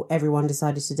example, everyone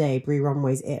decided today Brie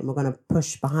Runway's it and we're going to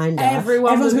push behind her.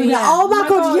 Everyone's going to be like, oh my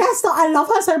God, yes, like, I love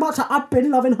her so much. Like, I've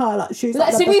been loving her. Like, she's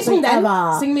like, Sing the me a best song thing then.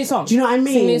 ever. Sing me a song. Do you know what I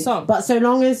mean? Sing me a song. But so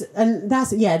long as, and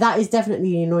that is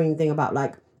definitely the annoying thing about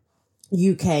like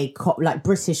UK, like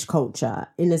British culture,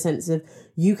 in the sense of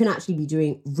you can actually be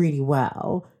doing really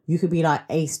well. You could be like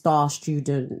a star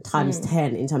student times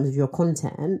 10 in terms of your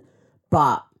content,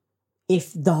 but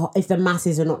if the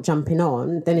masses are not jumping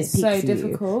on, then it's peak so for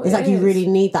difficult. you. It's like you is. really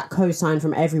need that cosign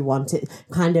from everyone to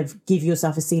kind of give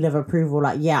yourself a seal of approval.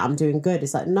 Like, yeah, I'm doing good.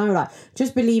 It's like, no, like,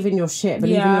 just believe in your shit,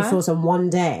 believe in your thoughts, and one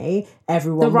day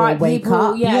everyone will wake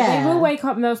up. Yeah, they will wake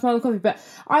up and they'll smell the coffee. But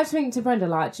I was thinking to Brenda,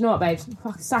 like, do you know what, babes?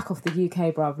 Fucking sack off the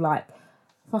UK, bruv. Like,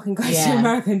 fucking go to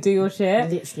America and do your shit.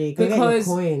 Literally, go get your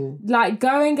coin. Like,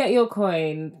 go and get your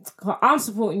coin. I'm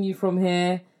supporting you from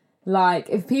here. Like,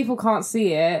 if people can't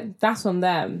see it, that's on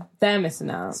them. They're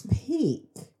missing out. Peak.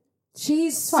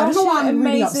 She's I such don't know why an I'm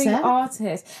really amazing upset.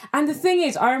 artist. And the thing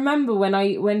is, I remember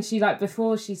when she, like,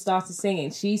 before she started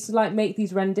singing, she used to, like, make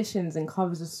these renditions and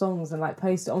covers of songs and, like,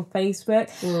 post it on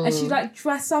Facebook. And she'd, like,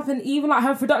 dress up, and even, like,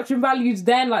 her production values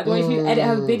then, like, the way she'd edit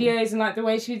her videos and, like, the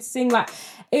way she'd sing, like,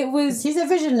 it was... She's a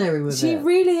visionary with She it.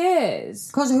 really is.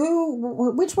 Because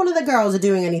which one of the girls are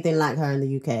doing anything like her in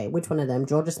the UK? Which one of them?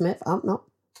 Georgia Smith? No.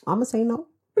 I'm going to say no.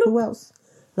 Who else?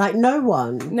 Like, no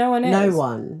one. No one is. No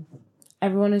one.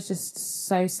 Everyone is just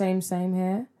so same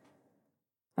here.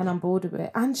 And I'm bored of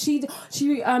it. And she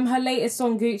her latest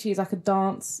song, Gucci, is like a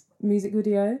dance music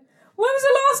video. When was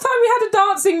the last time we had a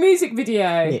dancing music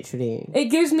video? Literally. It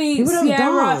gives me People don't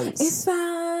Sierra. dance. It's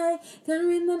fine. Got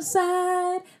in on the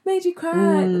side. Made you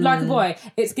cry. Like a Boy.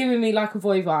 It's giving me Like a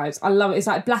Boy vibes. I love it. It's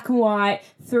like black and white.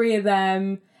 3 of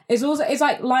them. It's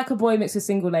like a Boy mixed with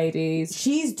Single Ladies.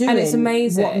 She's doing and it's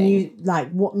amazing.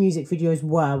 what music videos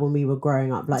were when we were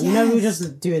growing up. Like, you know, we were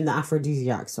just doing the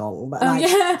Aphrodisiac song. But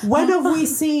like, when have we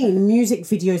seen music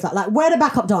videos like where the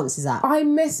backup dancers at? I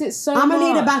miss it so much. I'm going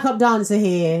to need a backup dancer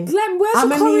here. Glenn, where's I'm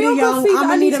the gonna need a choreography that I'm I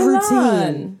gonna need need a to routine.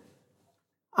 learn?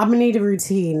 I'm gonna need a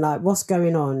routine. Like, what's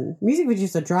going on? Music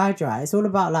videos are dry. It's all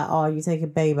about like, oh, you take a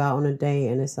babe out on a date,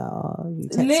 and it's like, oh, you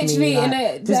text Literally, me, like, in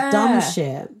it, just dumb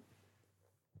shit.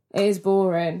 It is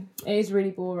boring. It is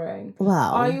really boring.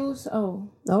 Wow. I also...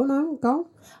 Oh, no, go.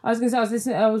 I was gonna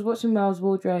say I was watching Mel's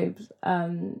Wardrobe's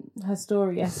her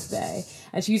story yesterday,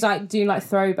 and she was like doing like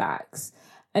throwbacks,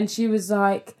 and she was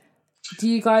like, "Do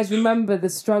you guys remember the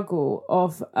struggle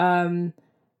of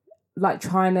like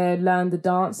trying to learn the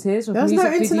dances of music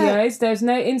videos? There's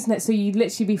no internet, so you'd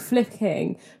literally be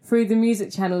flicking through the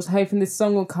music channels hoping this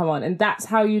song will come on, and that's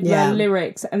how you'd learn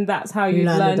lyrics, and that's how you'd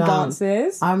learn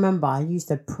dances." I remember I used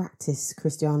to practice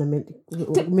Christiana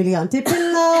Milian dipping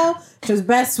low. She was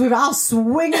best with. I was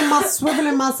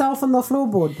swiveling myself on the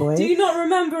floorboard, boy. Do you not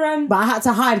remember? But I had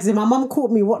to hide because my mum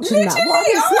caught me watching that. What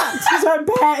is She's her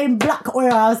hair in black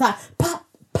oil. I was like, pop,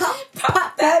 pop,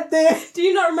 pop that there. Do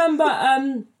you not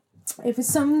remember? If it's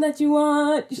something that you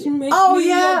want, you should make Oh, me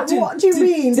yeah. up. What do you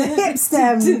mean? The hip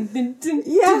stem.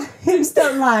 Yeah, hips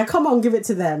don't lie. Come on, give it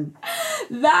to them.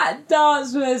 That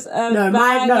dance was No,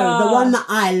 the one that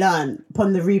I learned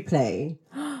upon the replay.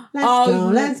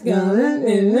 Let's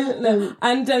go.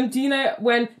 And do you know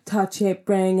when touch it,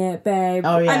 bring it, babe?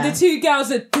 Oh, yeah. And the two girls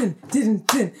are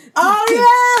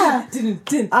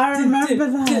I remember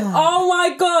that. Oh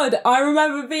my god, I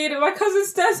remember being at my cousin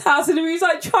Steph's house and we was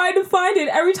like trying to find it.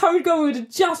 Every time we'd go, we would have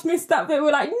just missed that bit.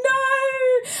 We're like,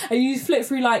 no! And you flip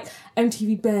through like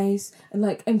MTV Base and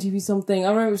like MTV something. I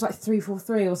remember it was like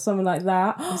 343 or something like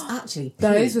that. It was actually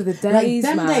those were the days,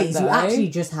 like, them man, days though. you actually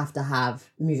just have to have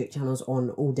music channels on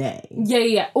all day.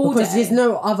 Yeah, all because day. there's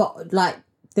no other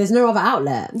there's no other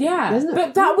outlet. Yeah,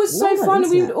 but that was so fun.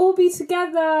 We would all be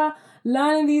together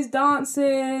learning these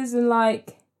dances and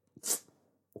like...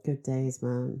 Good days,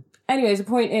 man. Anyways, the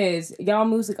point is, y'all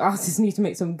music artists need to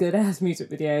make some good-ass music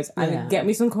videos and get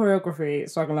me some choreography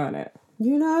so I can learn it.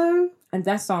 You know? And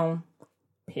that's on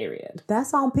period.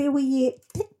 That's on period.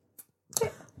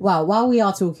 Well, while we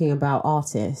are talking about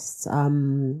artists,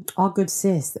 our good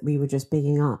sis that we were just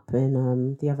bigging up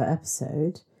in the other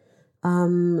episode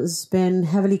has been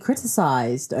heavily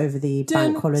criticised over the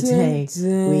bank holiday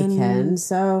weekend.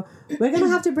 So we're going to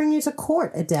have to bring you to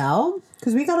court, Adele,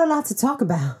 because we got a lot to talk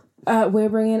about. We're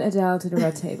bringing Adele to the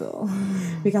red table.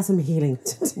 We got some healing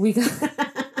to do.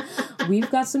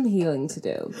 We've got some healing to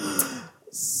do.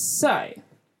 So...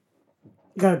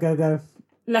 Go.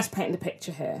 Let's paint the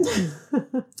picture here.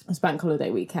 It's bank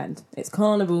holiday weekend. It's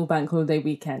carnival bank holiday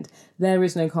weekend. There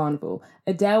is no carnival.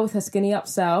 Adele with her skinny up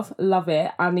self, love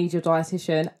it. I need your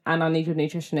dietitian and I need your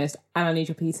nutritionist and I need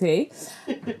your PT.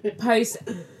 Post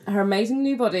her amazing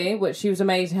new body, which she was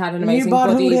amazing, had an amazing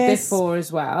body before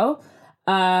as well.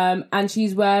 And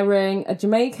she's wearing a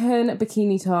Jamaican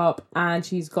bikini top and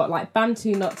she's got like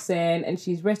Bantu knots in and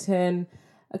she's written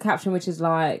a caption which is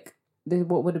like,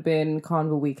 what would have been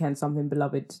carnival weekend, something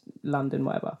beloved London,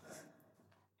 whatever.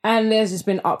 And there's just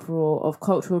been uproar of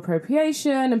cultural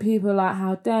appropriation and people are like,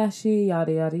 how dare she,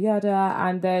 yada yada yada.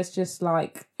 And there's just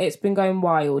like, it's been going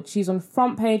wild. She's on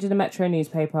front page of the Metro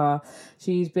newspaper.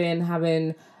 She's been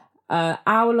having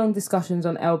hour-long discussions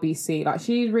on LBC. Like,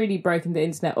 she's really broken the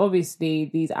internet. Obviously,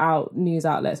 these news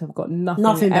outlets have got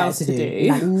nothing else to do.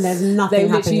 Like, there's nothing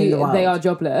happening in the world. They are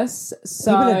jobless.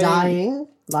 So people are dying.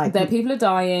 People are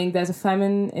dying. There's a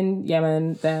famine in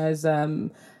Yemen. There's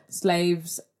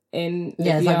slaves in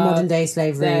Libya. It's like modern day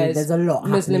slavery. There's a lot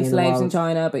happening Muslim in the slaves world. in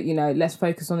China. But, let's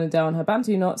focus on Adele and her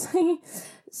Bantu knots.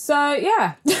 So,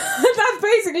 yeah. That's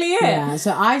basically it. Yeah,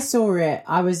 so I saw it.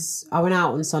 I went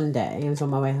out on Sunday. I was on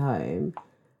my way home.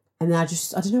 And then I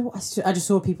don't know what, I just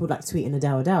saw people like tweeting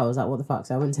Adele. I was like, what the fuck?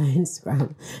 So I went to her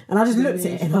Instagram and I just looked at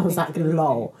it and I was like,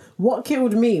 lol. What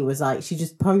killed me was like, she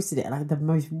just posted it like the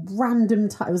most random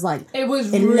time. It was like, it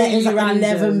was really random.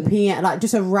 11 p.m, like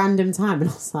just a random time. And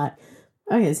I was like,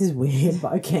 okay, this is weird,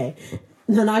 but okay.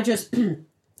 And then I just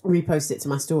reposted it to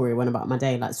my story, went about my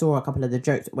day, like saw a couple of the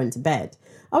jokes that went to bed.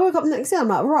 I woke up the next day, I'm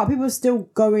like, right, people are still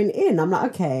going in. I'm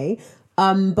like, okay.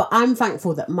 But I'm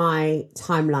thankful that my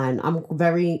timeline, I'm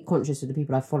very conscious of the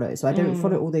people I follow. So I don't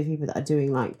follow all those people that are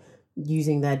doing like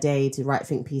using their day to write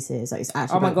think pieces. Like it's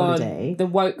actually bank holiday. The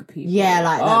woke people. Yeah,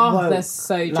 like that woke, they're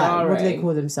so jarring. Like, what do they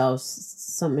call themselves?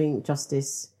 Something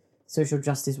social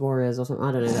justice warriors or something.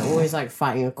 I don't know. They're always like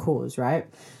fighting a cause, right?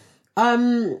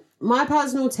 My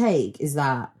personal take is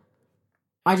that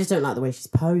I just don't like the way she's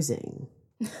posing.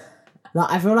 Like,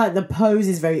 I feel like the pose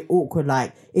is very awkward.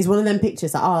 Like, it's one of them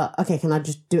pictures that, okay, can I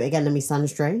just do it again? Let me stand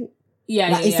straight.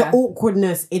 Yeah, it's the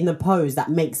awkwardness in the pose that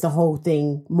makes the whole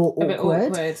thing more awkward. A bit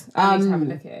awkward. I need to have a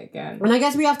look at it again. And I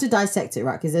guess we have to dissect it,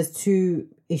 right? Because there's two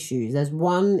issues. There's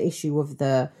one issue with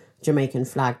the Jamaican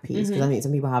flag piece, because I think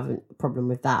some people have a problem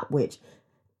with that, which,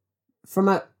 from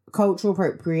a cultural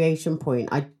appropriation point,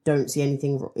 I don't see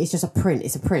anything wrong. It's just a print.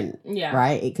 It's a print. Yeah.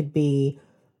 Right? It could be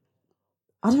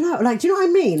I don't know. Like, do you know what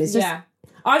I mean? It's just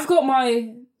I've got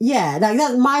my like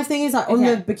that. My thing is like on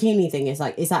Okay. the bikini thing. It's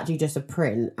like it's actually just a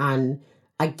print, and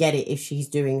I get it if she's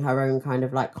doing her own kind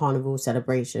of like carnival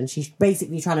celebration. She's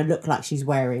basically trying to look like she's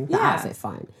wearing the outfit.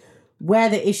 Fine. Where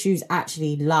the issues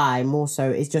actually lie more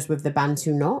so is just with the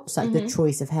Bantu knots, like the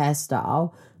choice of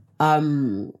hairstyle.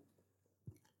 And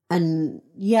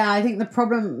yeah, I think the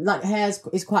problem, like hair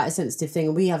is quite a sensitive thing.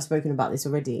 And we have spoken about this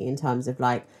already in terms of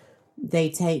like, they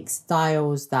take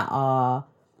styles that are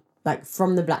like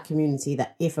from the black community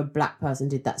that if a black person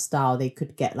did that style, they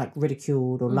could get like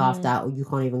ridiculed or laughed at, or you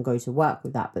can't even go to work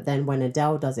with that. But then when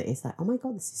Adele does it, it's like, oh my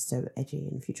God, this is so edgy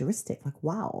and futuristic. Like,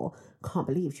 wow, can't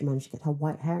believe she managed to get her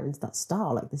white hair into that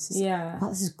style. Like, this is, wow,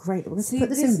 this is great. We're going to put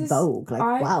this in Vogue. Like,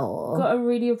 wow. Got a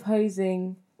really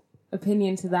opposing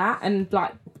opinion to that. And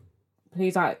like,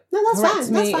 please like that's correct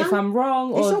fine. me if I'm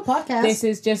wrong. It's or your podcast. This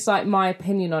is just like my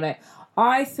opinion on it.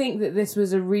 I think that this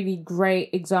was a really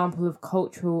great example of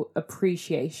cultural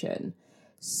appreciation.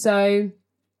 So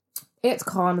it's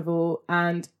Carnival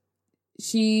and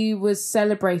she was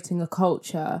celebrating a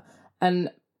culture and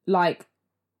like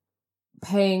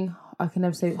paying, I can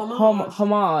never say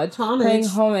homage, paying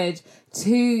homage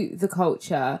to the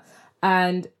culture.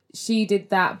 And she did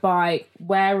that by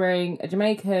wearing a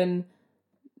Jamaican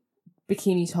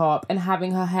bikini top and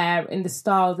having her hair in the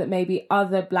style that maybe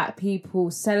other black people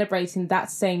celebrating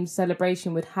that same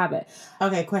celebration would have it.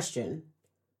 Okay, question.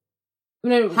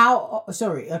 No,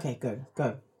 sorry, okay,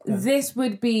 go. This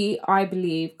would be, I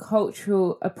believe,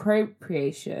 cultural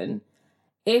appropriation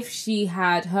if she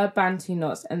had her Bantu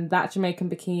knots and that Jamaican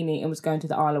bikini and was going to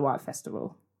the Isle of Wight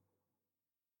festival.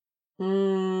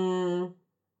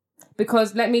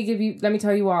 Because let me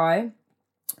tell you why.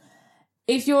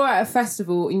 If you're at a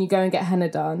festival and you go and get henna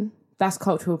done, that's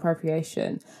cultural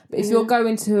appropriation. But if you're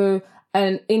going to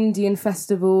an Indian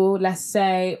festival, let's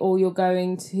say, or you're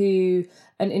going to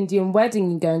an Indian wedding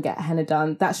and go and get henna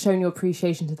done, that's showing your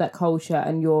appreciation to that culture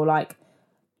and you're like,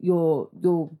 you're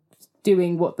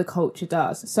doing what the culture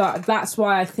does. So that's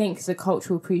why I think it's a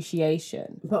cultural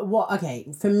appreciation. But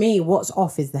for me, what's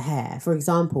off is the hair. For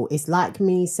example, it's like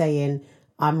me saying,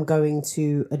 I'm going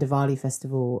to a Diwali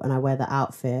festival and I wear the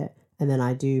outfit and then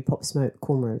I do Pop Smoke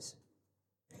cornrows.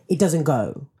 It doesn't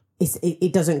go.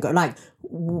 It doesn't go. Like,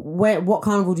 what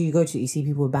carnival do you go to? You see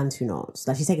people with Bantu knots.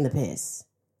 Like, she's taking the piss.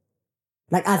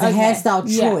 Like, as a hairstyle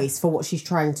choice for what she's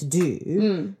trying to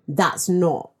do, that's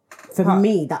not, for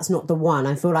me, that's not the one.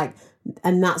 I feel like,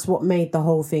 and that's what made the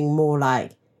whole thing more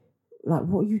like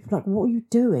what are you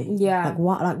doing? Yeah. Like,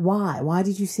 what? Like, why? Why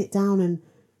did you sit down and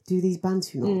do these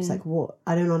Bantu knots? Like, what?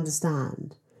 I don't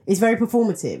understand. It's very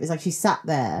performative. It's like she sat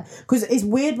there because it's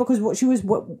weird because what she was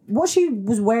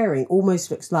wearing almost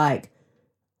looks like,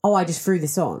 oh, I just threw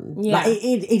this on. Yeah. Like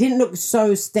it didn't look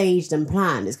so staged and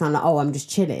planned. It's kind of like, oh, I'm just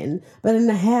chilling. But then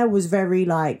the hair was very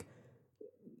like,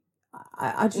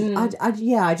 I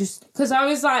just because I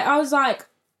was like.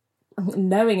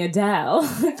 Knowing Adele,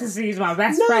 because she's my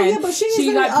best friend. Yeah, but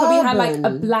she like probably had like a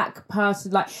black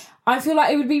person. Like I feel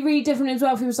like it would be really different as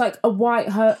well if it was like a white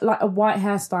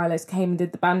hairstylist came and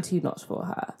did the Bantu knots for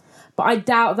her. But I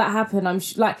doubt that happened.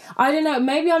 I don't know.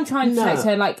 Maybe I'm trying to protect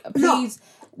her. Like please,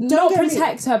 not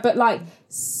protect her, but like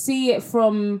see it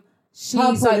from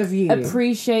she's like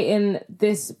appreciating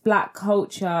this black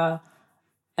culture.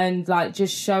 And like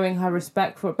just showing her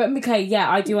respect for it. But okay,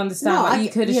 yeah, I do understand. You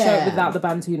could have shown it without the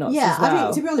Bantu knots as well. I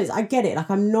think to be honest, I get it.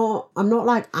 Like I'm not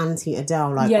like anti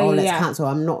Adele, like let's cancel.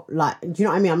 I'm not like, do you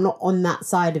know what I mean? I'm not on that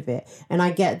side of it. And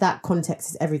I get that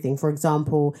context is everything. For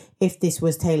example, if this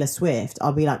was Taylor Swift,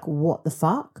 I'll be like, what the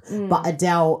fuck? But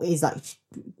Adele is like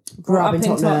grew up in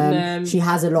Tottenham. She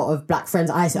has a lot of black friends.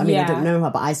 I don't know her,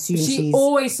 but I assume she's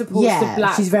always supports the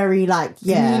black. She's very like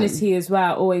community as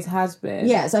well. Always has been.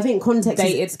 Yeah, so I think context.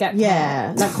 Like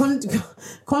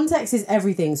context is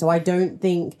everything. So I don't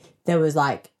think there was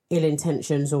like ill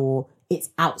intentions or it's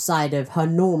outside of her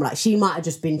norm. Like she might have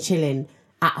just been chilling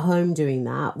at home doing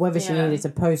that. Whether she needed to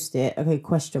post it, okay,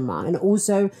 question mark. And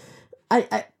also, I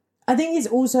think it's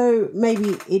also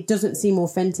maybe it doesn't seem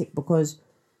authentic because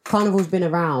Carnival's been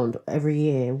around every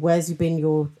year. Where's been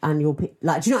your annual pick?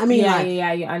 Like, do you know what I mean?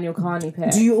 Yeah, your annual Carni pick.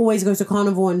 Do you always go to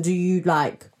Carnival and do you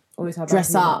like always have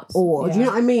dress up or do you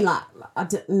know what I mean? Like,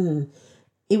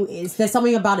 there's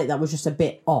something about it that was just a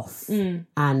bit off,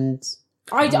 and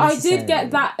I did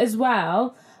get that as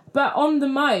well. But on the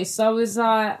most, I was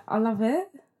like, I love it.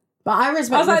 But I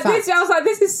respect. I was like,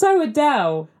 this is so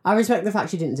Adele. I respect the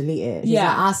fact she didn't delete it. She's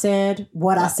like, I said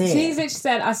what I said. She's literally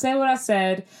said, I said what I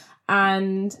said.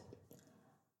 And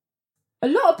A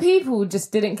lot of people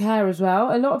just didn't care as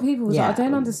well. A lot of people was Yeah. like, I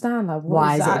don't understand, like, Why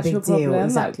what is is the it a actual big deal? problem?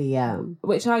 Exactly, yeah.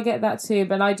 Which I get that too,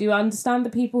 but I do understand the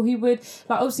people who would,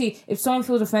 like, obviously, if someone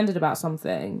feels offended about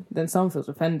something, then someone feels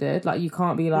offended. Like, you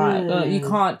can't be like, you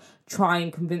can't try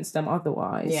and convince them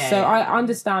otherwise. Yeah, so yeah. I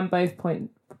understand both point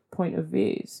of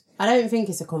views. I don't think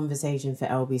it's a conversation for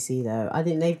LBC though. I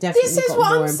think they've definitely This is got what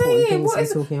more I'm important saying. things What they're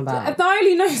is talking about. I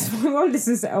only know my mum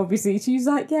listens to LBC. She was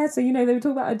like, yeah, so they were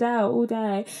talking about Adele all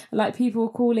day. Like people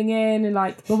calling in and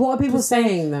like. But what are people just saying-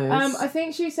 saying though? I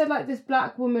think she said like this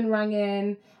black woman rang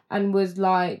in and was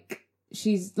like,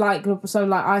 she's like, so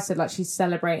like I said, like she's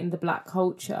celebrating the black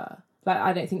culture. Like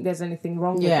I don't think there's anything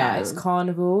wrong with Yeah. that. It's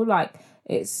carnival. Like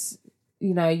it's,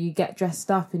 you get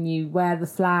dressed up and you wear the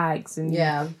flags and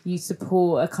Yeah. you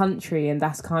support a country and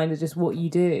that's kind of just what you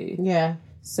do. Yeah.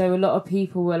 So a lot of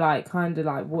people were like, kind of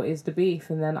like, what is the beef?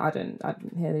 And then I didn't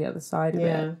hear the other side of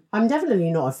Yeah. it. I'm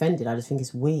definitely not offended. I just think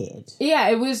it's weird. Yeah,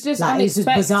 it was just Like it's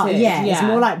unexpected. just bizarre. Yeah, it's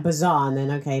more like bizarre and then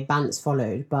okay, Bant's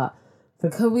followed. But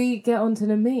Can we get onto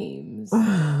the memes?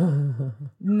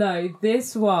 No,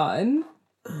 this one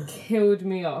killed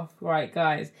me off. Right,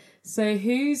 guys. So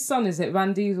whose son is it?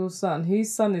 Van Diesel's son.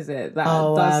 Whose son is it that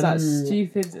does that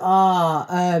stupid...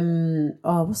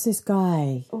 what's this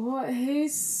guy? What?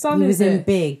 Whose son He is was it? in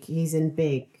Big. He's in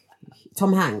Big.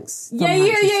 Tom Hanks. Tom Yeah.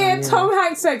 Hanks' son, Tom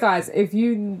Hanks. So, guys, if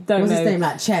you don't What's know... his name?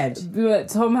 Like Ched. But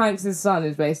Tom Hanks' son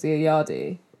is basically a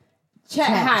yardie. Chet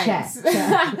Hanks.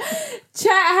 Chet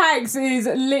Hanks is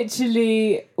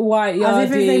literally white As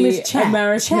if his name is yardie Chet.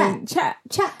 American. Chet.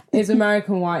 Is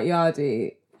American white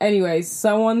yardie. Anyways,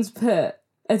 someone's put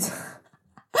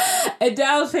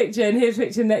Adele's picture and his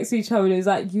picture next to each other and it's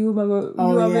like, you are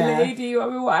my lady, you are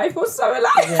my wife, or something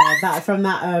like Yeah, that from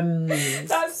that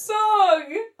that song.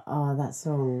 Oh, that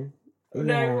song.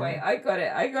 No, wait, I got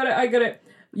it.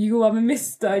 You are my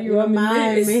mister, you are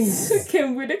my miss. miss.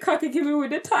 Kim with the cocky, Kim with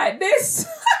the tightness.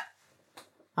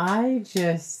 It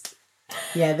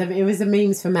was the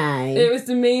memes for me. It was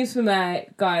the memes for me.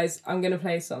 Guys, I'm going to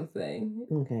play something.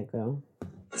 Okay, go.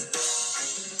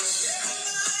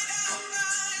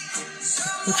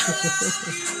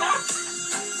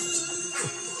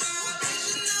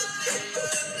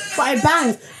 But it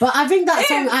bangs. But I think that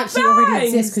song actually already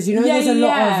bangs. exists because Yeah, there's a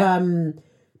yeah. lot of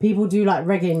people do like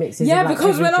reggae mixes. Yeah, of, like,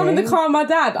 because when I'm in the everything. car with my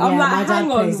dad, I'm Yeah, like, my dad hang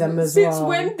plays them on, as since well.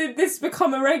 when did this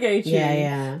become a reggae tune?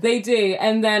 Yeah. They do.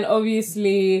 And then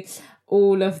obviously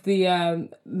all of the,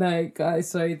 no, guys,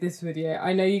 sorry, this video.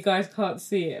 I know you guys can't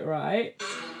see it, right?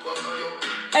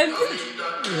 And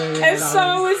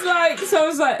someone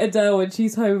was like, Adele when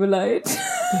she's home alone.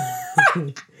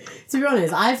 To be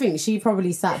honest, I think she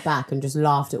probably sat back and just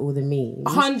laughed at all the memes.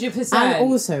 100%. And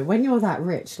also, when you're that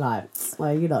rich, like,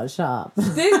 well, you're not sharp.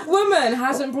 This woman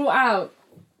hasn't brought out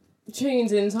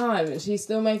tunes in time and she's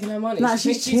still making her money. Like,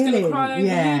 She she's thinks she's chilling. going to cry over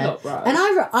you lot, bro. And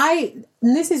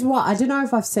and this is what, I don't know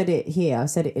if I've said it here, I've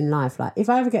said it in life, like, if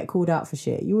I ever get called out for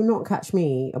shit, you will not catch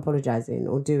me apologising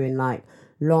or doing, like,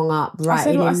 long up,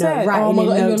 writing what I in said. writing Oh my in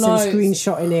God, in your notes and notes.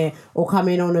 screenshotting it or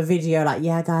coming on a video like,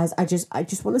 yeah guys, I just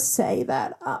want to say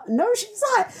that no, she's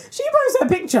like, she posted a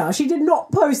picture, she did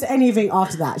not post anything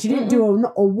after that, she didn't do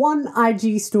a one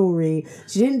IG story,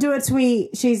 she didn't do a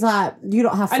tweet, she's like, you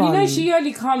don't have fun. And she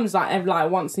only comes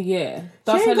like once a year.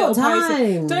 That's She ain't her little got post.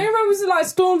 time. Don't you remember it was like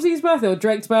Stormzy's birthday or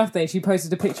Drake's birthday? She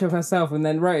posted a picture of herself and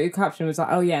then wrote a caption was like,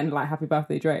 oh yeah, and like happy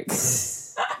birthday Drake.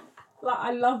 Like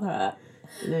I love her.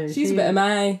 No, She's a bit of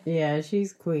me. Yeah,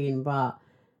 she's queen, but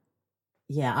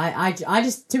yeah, I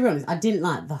just, to be honest, I didn't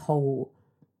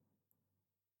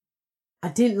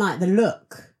like the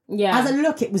look. Yeah. As a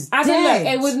look, it was As dead. a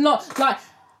look, it was not like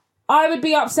I would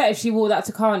be upset if she wore that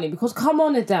to Carney because come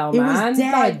on, Adele, It was man.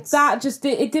 dead. Like that just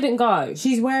it didn't go.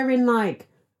 She's wearing like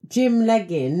gym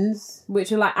leggings.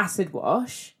 Which are like acid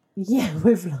wash. Yeah,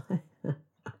 with like.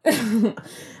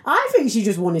 I think she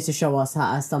just wanted to show us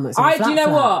her stomachs. Do you know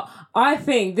what? I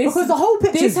think this Because the whole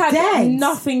picture's this had dead.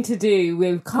 nothing to do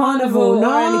with Carnival, carnival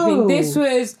or anything. no. This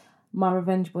was my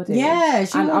revenge body. Yeah,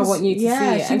 she and wants- I want you to yeah, see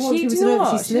it. she And wants she you do to know that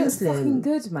not. she's She looks slim. fucking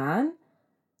good, man.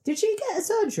 Did she get a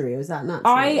surgery or was that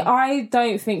natural? I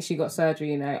don't think she got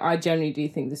surgery. You know, I generally do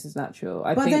think this is natural.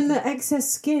 I But think then the excess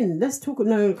skin. Let's talk.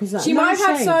 No, because she might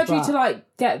have had surgery to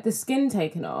like get the skin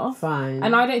taken off. Fine.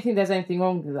 And I don't think there's anything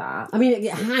wrong with that. I mean,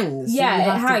 it hangs. so Yeah, you it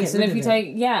have to hangs, get and rid if you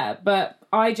of it. but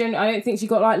I don't think she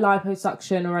got like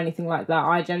liposuction or anything like that.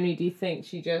 I generally do think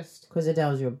she just Because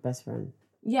Adele's your best friend.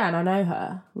 yeah, and I know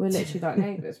her. We're literally like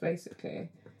neighbours, basically.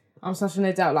 I'm such an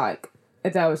Adele. Like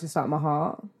Adele is just like my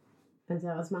heart.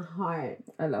 Adele's my heart.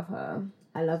 I love her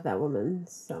I love that woman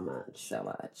so much. so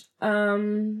much.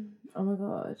 Oh my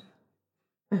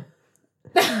god.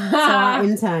 So our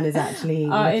intern is actually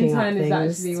looking up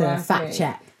things to working.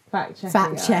 fact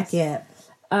check it.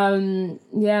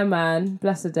 Yeah, man.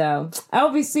 Bless Adele.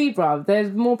 LBC, bruv.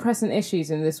 There's more pressing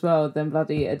issues in this world than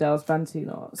bloody Adele's Bantu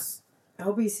knots.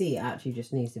 LBC actually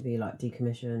just needs to be like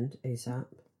decommissioned ASAP.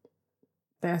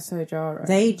 They're so jarring.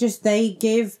 They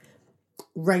give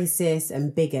racists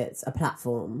and bigots a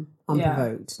platform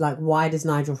unprovoked. Like, why does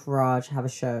Nigel Farage have a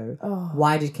show?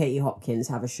 Why did Katie Hopkins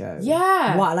have a show?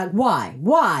 Yeah. Why? Like, why?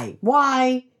 Why?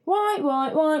 Why?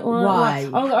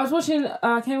 I was watching,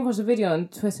 I came across a video on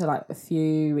Twitter like a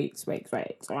few weeks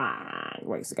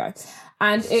ago.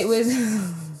 And it was...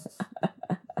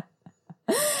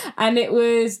 and it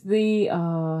was the...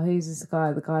 Oh, who's this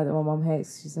guy? The guy that my mum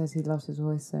hates. She says he loves his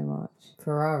voice so much.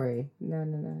 Ferrari?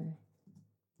 No.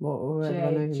 What do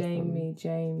I know him Jamie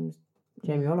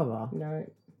Oliver? No.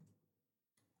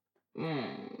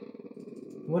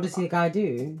 What does the guy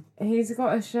do? He's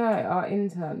got a show. Our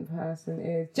intern person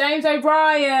is James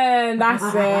O'Brien. That's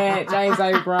it. James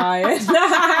O'Brien.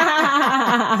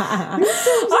 I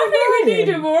think we need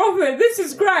him more often. This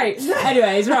is great.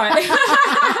 Anyways, right.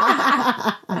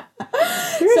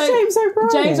 James O'Brien?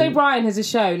 James O'Brien has a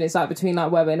show and it's like between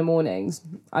like Weber in the mornings.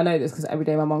 I know this because every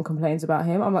day my mum complains about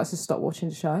him. I'm like, just stop watching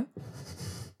the show.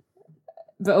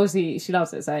 But obviously she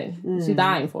loves it, so she's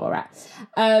dying for it.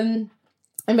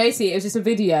 And basically, it was just a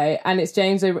video, and it's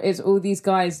it's all these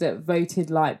guys that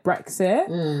voted like Brexit,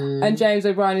 and James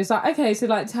O'Brien is like, okay, so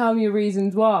like, tell me your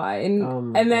reasons why,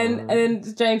 and then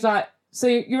James like, so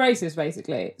you're racist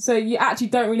basically, so you actually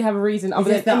don't really have a reason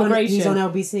other than immigration. He's on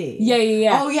LBC.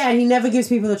 Yeah. Oh yeah, and he never gives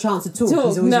people the chance to talk. He's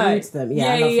always rude to them.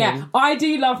 Yeah, I love him. I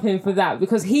do love him for that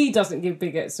because he doesn't give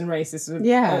bigots and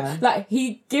racists. Like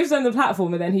he gives them the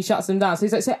platform and then he shuts them down. So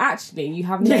he's like, so actually, you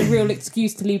have no real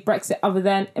excuse to leave Brexit other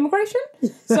than immigration.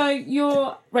 So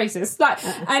you're racist. Like,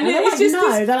 and it's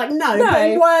just they're like, no,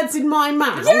 putting words in my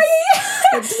mouth. Yeah.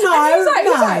 No, he's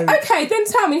like, okay, then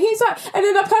tell me. He's like, and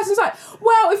then that person's like,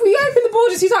 well, if we open the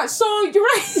borders, he's like, so you're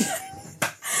right.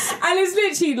 And it's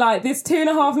literally like this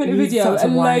 2.5 minute video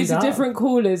and loads of different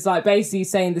callers like basically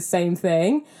saying the same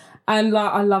thing. And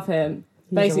like, I love him.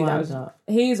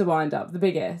 He is a wind up, the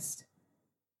biggest.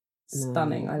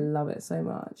 Stunning. I love it so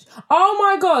much. Oh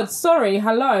my God. Sorry.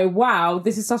 Hello. Wow.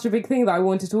 This is such a big thing that I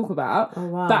want to talk about. Oh,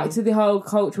 wow. Back to the whole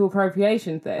cultural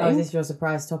appropriation thing. Oh, is this your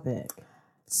surprise topic?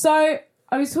 So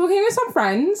I was talking with some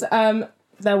friends,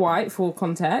 they're white for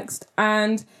context,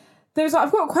 and they was like,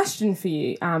 I've got a question for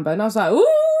you, Amber. And I was like, ooh,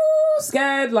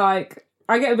 scared. Like,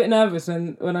 I get a bit nervous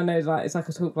when I know like it's like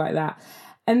a talk like that.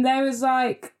 And there was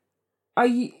like,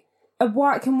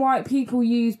 can white people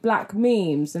use black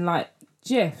memes and like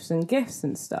GIFs and GIFs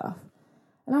and stuff?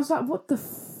 And I was like, what the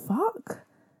fuck?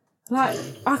 Like,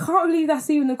 I can't believe that's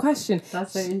even the question.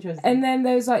 That's so interesting. And then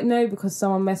there was like, no, because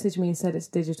someone messaged me and said it's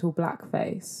digital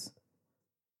blackface.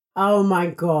 Oh my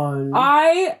God.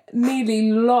 I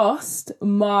nearly lost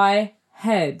my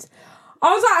head.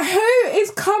 I was like, who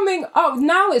is coming up?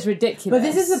 Now it's ridiculous. But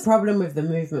this is the problem with the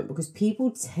movement because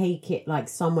people take it like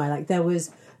somewhere. Like there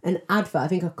was an advert, I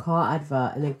think a car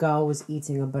advert, and a girl was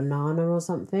eating a banana or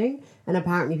something, and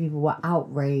apparently people were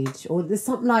outraged, or there's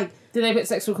something like... Did they put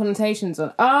sexual connotations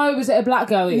on? Oh, was it a black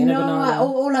girl eating a banana?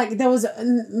 Or like there was...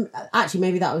 Actually,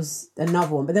 maybe that was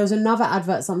another one, but there was another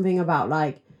advert, something about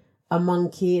like a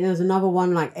monkey, and there was another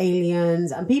one like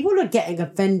aliens, and people are getting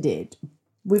offended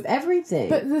with everything.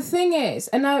 But the thing is,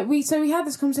 and we had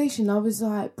this conversation, and I was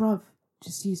like, bruv,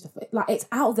 just use the like it's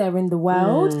out there in the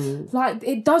world. Like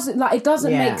it doesn't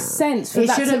make sense for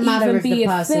that to even be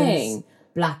a thing.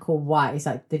 Black or white, it's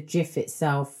like the GIF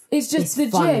itself. It's just the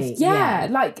funny. GIF, yeah.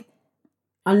 Like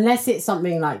unless it's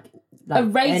something like a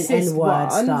racist N-word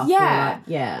one, stuff.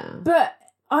 yeah. But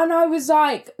and I was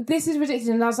like, this is ridiculous.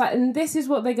 And I was like, and this is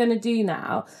what they're going to do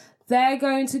now. They're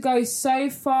going to go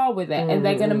so far with it, and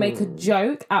they're going to make a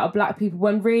joke out of black people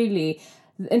when really,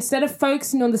 instead of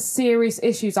focusing on the serious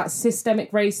issues like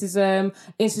systemic racism,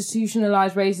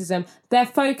 institutionalized racism, they're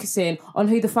focusing on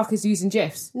who the fuck is using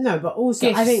GIFs. No, but also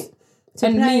GIFs I think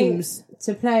memes.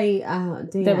 To play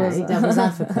devil's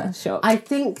advocate, Shocked. I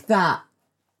think that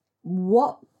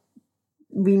what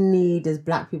we need as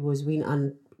black people is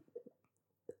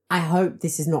I hope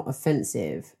this is not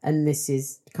offensive, and this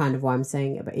is kind of why I'm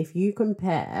saying it, but if you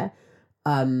compare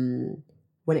when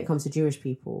it comes to Jewish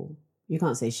people, you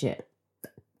can't say shit.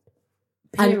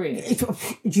 Period.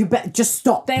 And you just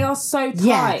stop. They are so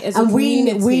tight as a and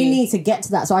community. we need to get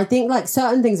to that. So I think like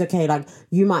certain things, okay, like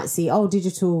you might see,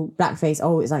 digital blackface,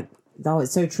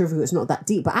 it's so trivial, it's not that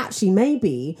deep. But actually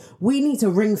maybe we need to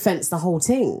ring fence the whole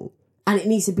thing. And it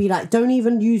needs to be like, don't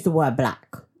even use the word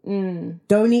black.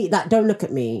 Don't look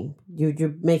at me.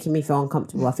 You're making me feel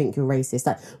uncomfortable. I think you're racist.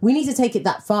 Like, we need to take it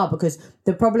that far, because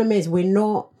the problem is we're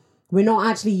not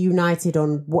actually united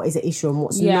on what is an issue and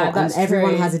what's not, and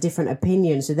everyone has a different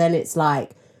opinion. So then it's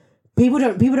like people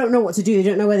don't know what to do. They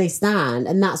don't know where they stand,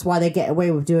 and that's why they get away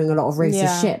with doing a lot of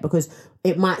racist shit, because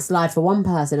it might slide for one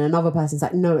person and another person's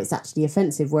like, no, it's actually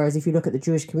offensive. Whereas if you look at the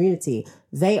Jewish community,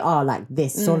 they are like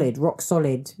this solid, rock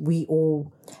solid. We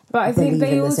all but I think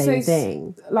they in the also same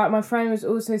thing. Like, my friend was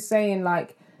also saying,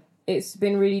 like, it's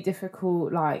been really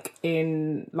difficult, like,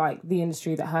 in like the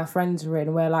industry that her friends are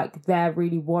in, where like they're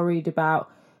really worried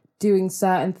about doing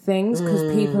certain things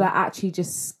because people are actually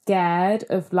just scared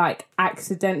of like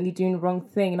accidentally doing the wrong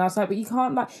thing. And I was like, but you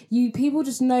can't, like, people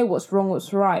just know what's wrong,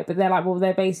 what's right. But they're like, well,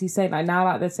 they're basically saying like, now,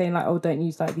 like, they're saying like, oh, don't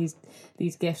use like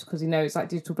these gifts because, you know, it's like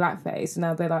digital blackface. And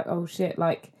now they're like, oh shit,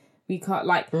 like, we can't,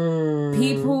 like,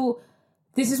 people,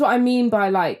 this is what I mean by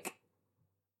like,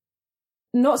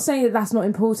 not saying that that's not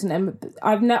important, and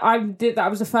that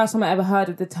was the first time I ever heard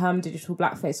of the term digital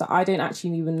blackface. So I don't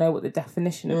actually even know what the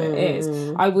definition of it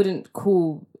is. I wouldn't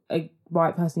call a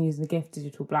white person using the gift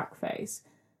digital blackface.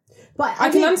 But I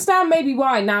can understand maybe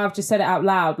why. Now I've just said it out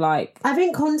loud. Like, I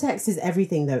think context is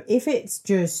everything, though. If it's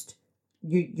just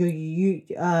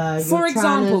for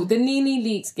example, the Nene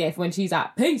Leakes gift when she's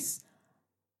at peace.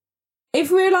 If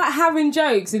we're like having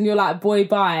jokes and you're like, boy,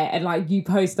 bye, and like you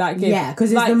post that gift. Yeah,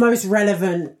 because it's like, the most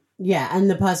relevant. Yeah, and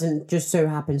the person just so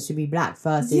happens to be black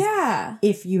versus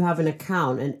if you have an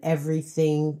account and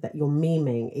everything that you're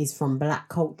memeing is from black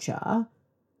culture,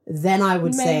 then I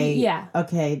would say,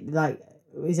 okay, like,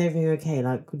 is everything okay?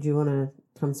 Like, would you want to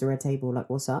come to Red Table? Like,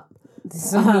 what's up?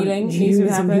 Some healing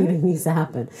needs to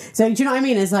happen. So, do you know what I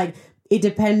mean? It's like, it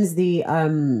depends the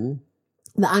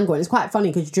angle. And it's quite funny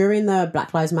because during the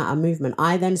Black Lives Matter movement,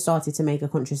 I then started to make a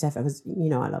conscious effort because, you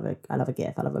know, I love a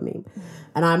gif, I love a meme,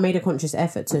 and I made a conscious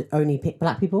effort to only pick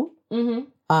black people. To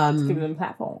give them a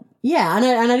platform. Yeah, and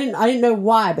I didn't know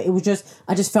why, but it was just,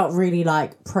 I just felt really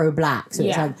like pro-black. So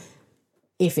it's like,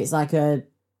 if it's like like,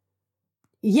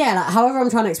 however I'm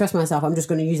trying to express myself, I'm just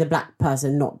going to use a black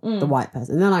person, not the white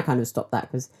person. And then I kind of stopped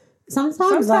that because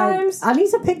Sometimes like, I need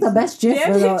to pick the best gif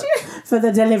for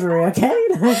the delivery, okay?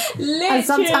 And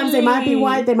sometimes they might be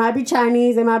white, they might be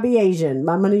Chinese, they might be Asian.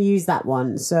 But I'm going to use that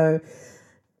one. So,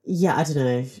 yeah, I don't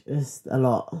know. It's a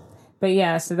lot. But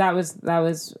yeah, so that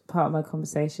was part of my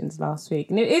conversations last week.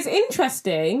 And it is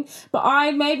interesting, but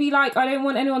I don't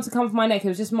want anyone to come for my neck. It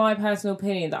was just my personal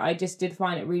opinion that I just did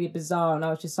find it really bizarre. And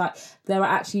I was just like, there are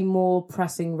actually more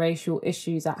pressing racial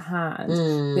issues at hand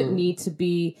that need to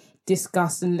be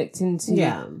discussed and looked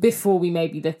into before we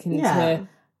maybe look into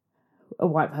a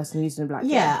white person using a black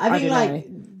gift. I think like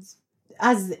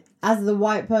as the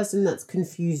white person that's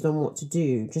confused on what to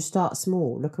do, just start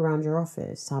small. Look around your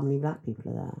office. How many black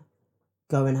people are there?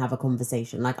 Go and have a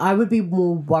conversation. Like, I would be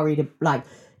more worried, like,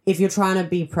 if you're trying to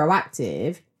be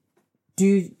proactive,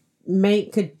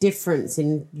 make a difference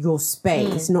in your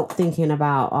space, not thinking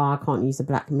about, I can't use the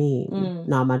black meme.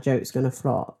 Now my joke's going to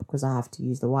flop because I have to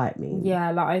use the white meme.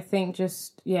 Yeah, like, I think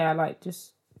just and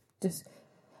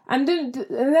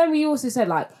then we also said,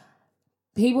 like,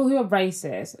 people who are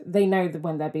racist, they know that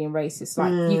when they're being racist.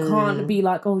 Like, you can't be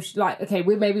like, okay,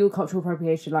 maybe with cultural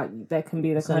appropriation, like, there can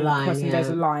be the kind of crossing. There's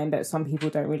a line that some people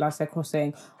don't realise they're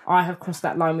crossing. I have crossed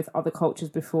that line with other cultures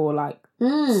before, like,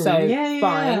 fine.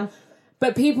 Yeah.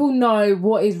 But people know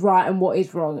what is right and what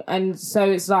is wrong. And so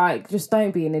it's like, just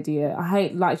don't be an idiot. I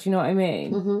hate, like, do you know what I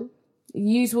mean? Mm-hmm.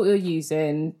 Use what you're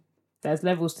using. There's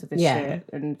levels to this shit.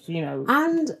 And, you know.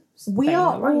 And we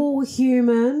are all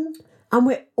human. And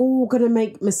we're all going to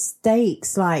make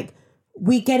mistakes. Like,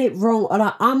 we get it wrong.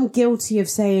 Like, I'm guilty of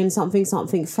saying something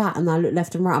fat, and I look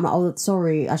left and right. I'm like, oh,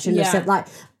 sorry, I shouldn't have said. Like,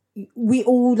 we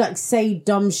all, like, say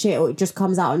dumb shit, or it just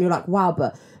comes out and you're like, wow,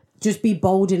 but just be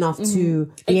bold enough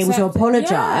to be able to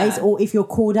apologise. Yeah. Or if you're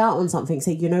called out on something,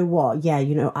 say, you know what? Yeah,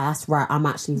 you know, that's right. I'm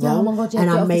actually wrong. Oh my God, and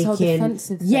I'm making...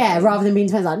 rather than being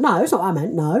defensive, like, no, it's not what I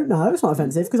meant. No, it's not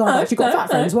offensive because I've actually got fat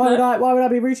friends. Why would I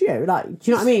be rude to you? Like, do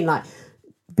you know what I mean? Like,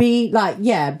 be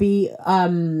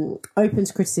open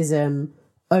to criticism,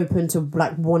 open to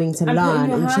like wanting to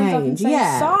learn and change.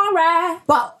 Sorry.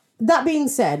 But that being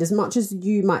said, as much as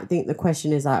you might think the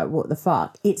question is like, what the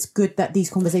fuck, it's good that these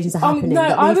conversations are happening.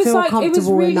 That we feel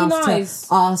comfortable really enough to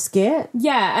ask it.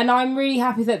 Yeah, and I'm really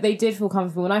happy that they did feel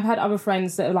comfortable. And I've had other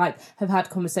friends that have had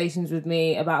conversations with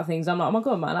me about things. I'm like, oh my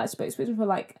God, man, I spoke to them for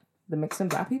like the mixed and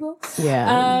black people.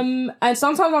 Yeah. And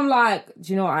sometimes I'm like,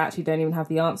 do you know what? I actually don't even have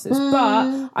the answers.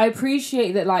 But I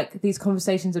appreciate that like these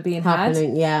conversations are being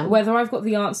Happening, had. yeah. Whether I've got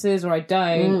the answers or I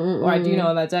don't, or I do know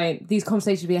or I don't, these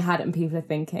conversations are being had and people are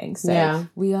thinking. So Yeah.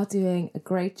 we are doing a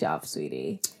great job,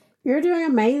 sweetie. You're doing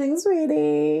amazing,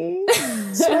 sweetie.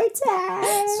 Sweetie.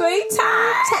 Sweetie.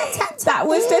 That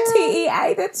was the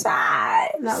TEA, the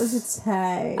tie. That was a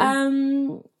tie.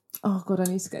 Oh God, I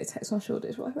need to go text my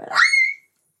shoulders. Oh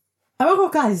my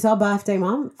God, guys, it's our birthday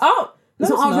month. Oh, no, It's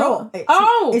not our real.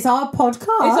 It's our podcast.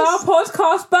 It's our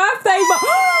podcast birthday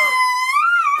month.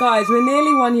 Guys, we're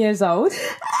nearly 1 year old.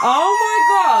 Oh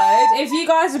my God. If you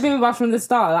guys have been with us from the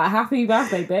start, like, happy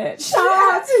birthday, bitch. Shout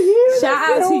out to you. Shout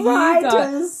out to you guys.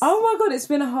 guys. Oh my God, it's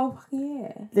been a whole fucking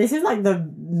year. This is like the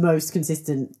most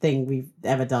consistent thing we've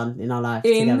ever done in our life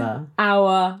In together.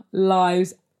 our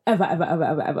lives,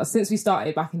 ever. Since we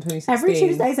started back in 2016. Every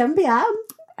Tuesday, 7 p.m.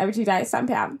 Every Tuesday, 7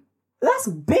 p.m. That's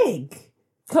big.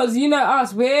 Because you know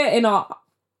us, we're in our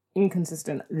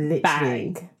inconsistent Literally.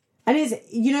 bag. And it's,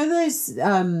 you know,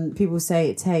 those people say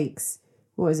it takes,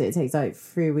 what is it? It takes like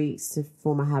 3 weeks to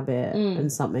form a habit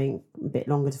and something a bit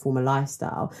longer to form a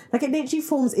lifestyle. Like it literally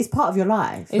forms, it's part of your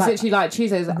life. It's like, literally like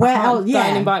Tuesdays. where I else? can't Yeah. go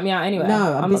and invite me out anyway.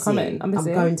 No, I'm not busy. coming. I'm busy.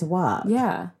 I'm going to work.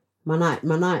 Yeah. My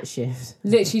night shift.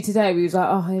 Literally today we was like,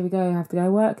 oh, here we go. I have to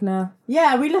go work now.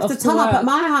 Yeah, we left Off a to ton up work. at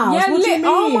my house. Yeah, what do you mean?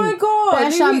 oh my God.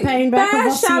 Bare champagne, bare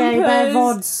Courvoisier, bare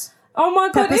vods. Oh my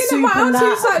God. Pepper Even soup my and auntie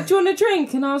was that. like, do you want a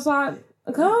drink? And I was like,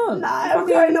 I can't. No, I'm I'm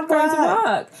going to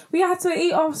work. We had to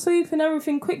eat our soup and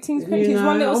everything. Quick things. You know,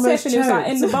 One little sip almost and it was like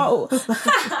in the choked.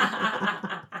 bottle.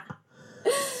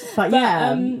 But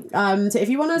yeah, so if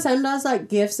you want to send us like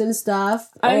gifts and stuff,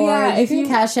 Oh, or yeah, you if can you-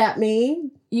 cash at me.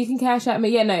 You can cash at me.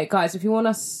 Yeah, no, guys, if you want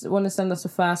to send us a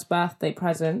first birthday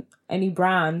present, any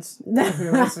brands, if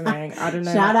you're listening, I don't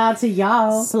know. Shout out to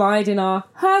y'all. Slide in our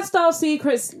Hairstyle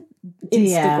Secrets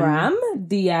Instagram,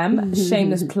 DM,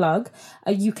 shameless plug.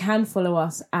 You can follow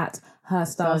us at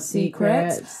Hairstyle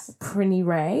Secrets, Prinny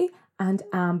Ray, and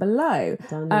Amber Lowe.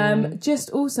 Just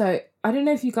also, I don't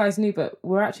know if you guys knew, but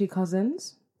we're actually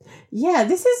cousins. Yeah,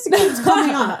 keeps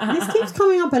coming up. This keeps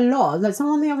coming up a lot. Like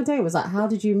someone the other day was like, "How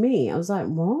did you meet?" I was like,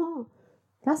 "What?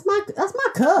 That's my cuz."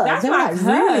 That's They were my like, cuz.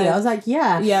 "Really?" I was like,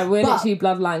 "Yeah." Yeah, we're But- literally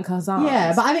bloodline cousins.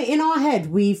 Yeah, but I mean, in our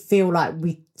head, we feel like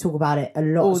we talk about it a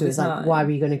lot. All So the it's like, time. why are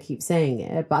we going to keep saying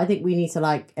it? But I think we need to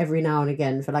like every now and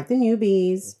again for like the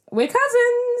newbies. We're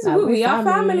cousins. Like, we we're are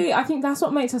family. family. I think that's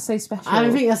what makes us so special. I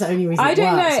don't think that's the only reason I it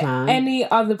don't works, know man. any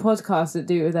other podcasts that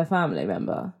do it with their family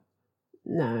member.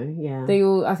 No, yeah.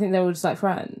 I think they're all just like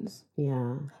friends.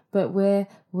 Yeah. But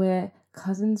we're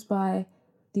cousins by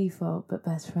default, but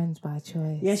best friends by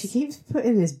choice. Yeah, she keeps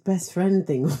putting this best friend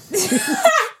thing on.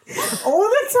 All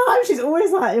the time. She's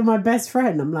always like, "You're my best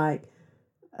friend." I'm like,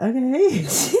 okay.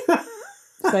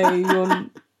 So you're No,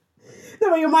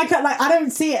 but you're my cousin. Like, I don't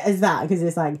see it as that because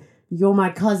it's like, you're my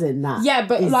cousin. That yeah,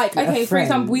 but is like a okay, for friend.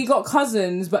 example, we got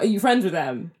cousins, but are you friends with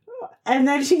them? And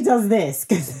then she does this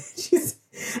because she's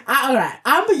all right.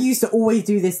 Amber used to always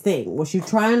do this thing where she'd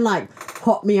try and like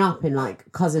hot me up in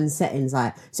like cousin settings,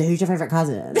 like, so who's your favorite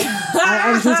cousin?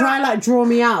 and she'll try and like draw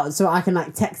me out so I can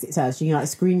like text it to her. So she can like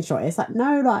screenshot it. It's like,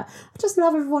 no, like I just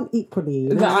love everyone equally. You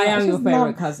know? That I Like, am your just favorite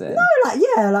love- cousin. No, like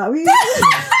yeah, like we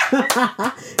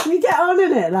we get on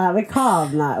in it. Like we're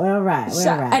calm. Like we're alright. We're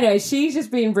alright. Anyway, she's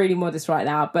just being really modest right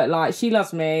now, but like she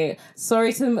loves me.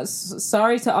 Sorry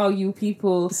to all you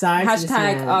people. Sorry to this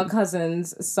Hashtag man. our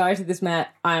cousins. Sorry to this man.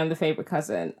 I am the favorite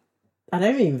cousin. I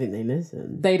don't even think they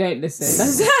listen. They don't listen.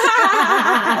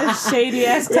 That's shady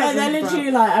ass cousins. Yeah, they're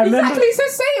literally like. I remember. Exactly. So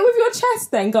say it with your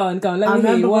chest then. Go on. I Let me hear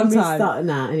remember you when one we time. started.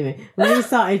 Anyway, when we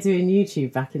started doing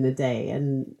YouTube back in the day,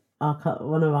 and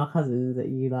one of our cousins that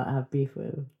you like have beef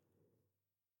with.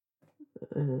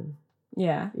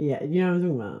 Yeah. Yeah, you know what I'm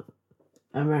talking about?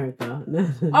 America.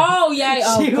 Oh yeah.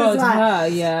 Oh She was god. like- Her.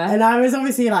 Yeah. And I was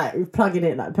obviously like plugging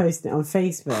it, like posting it on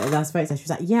Facebook, and I spoke to her. She was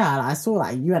like, "Yeah, like, I saw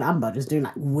like you and Amber just doing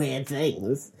like weird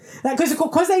things, like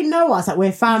because they know us, like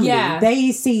we're family. Yeah.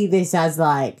 They see this as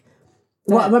like,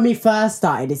 when we first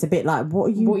started, it's a bit like, what are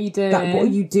you doing? Like, what are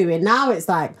you doing? Now it's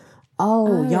like,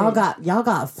 oh, y'all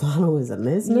got followers and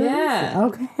listeners. Yeah.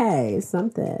 Okay,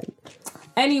 something.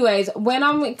 Anyways, when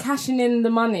I'm cashing in the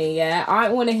money, yeah, I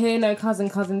don't want to hear no cousin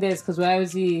this, because where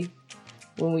was he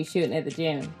when we shooting at the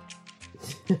gym?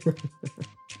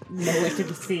 Nowhere to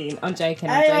be seen. I'm joking.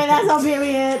 Anyway, that's our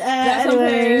period. That's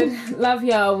anyway. all good. Love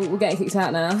y'all. We're getting kicked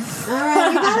out now. All right,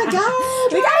 we gotta go.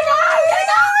 We gotta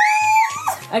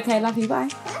go. Okay, love you. Bye.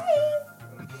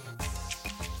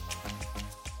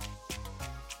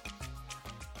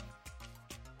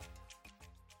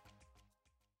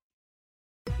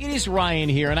 You It is Ryan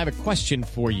here, and I have a question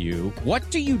for you. What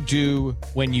do you do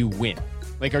when you win?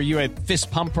 Like, are you a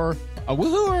fist pumper, a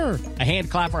woohooer, a hand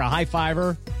clapper, a high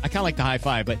fiver? I kind of like the high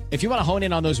five, but if you want to hone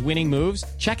in on those winning moves,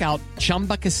 check out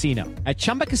Chumba Casino. At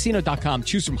ChumbaCasino.com,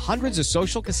 choose from hundreds of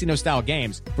social casino style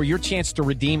games for your chance to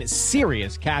redeem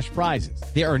serious cash prizes.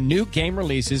 There are new game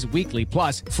releases weekly,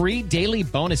 plus free daily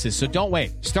bonuses. So don't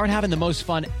wait. Start having the most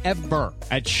fun ever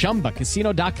at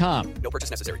ChumbaCasino.com. No purchase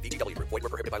necessary. VGW Group. Void where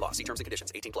prohibited by law. See terms and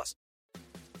conditions. 18+.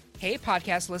 Hey,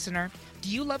 podcast listener. Do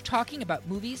you love talking about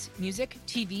movies, music,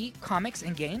 TV, comics,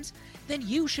 and games? Then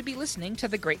you should be listening to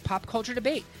The Great Pop Culture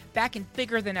Debate, back and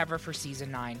bigger than ever for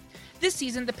Season 9. This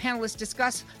season, the panelists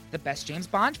discuss the best James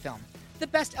Bond film, the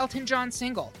best Elton John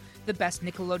single, the best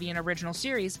Nickelodeon original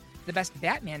series, the best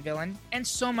Batman villain, and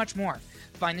so much more.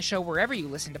 Find the show wherever you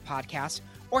listen to podcasts,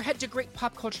 or head to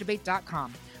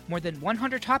greatpopculturedebate.com. More than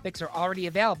 100 topics are already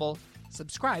available.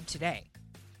 Subscribe today.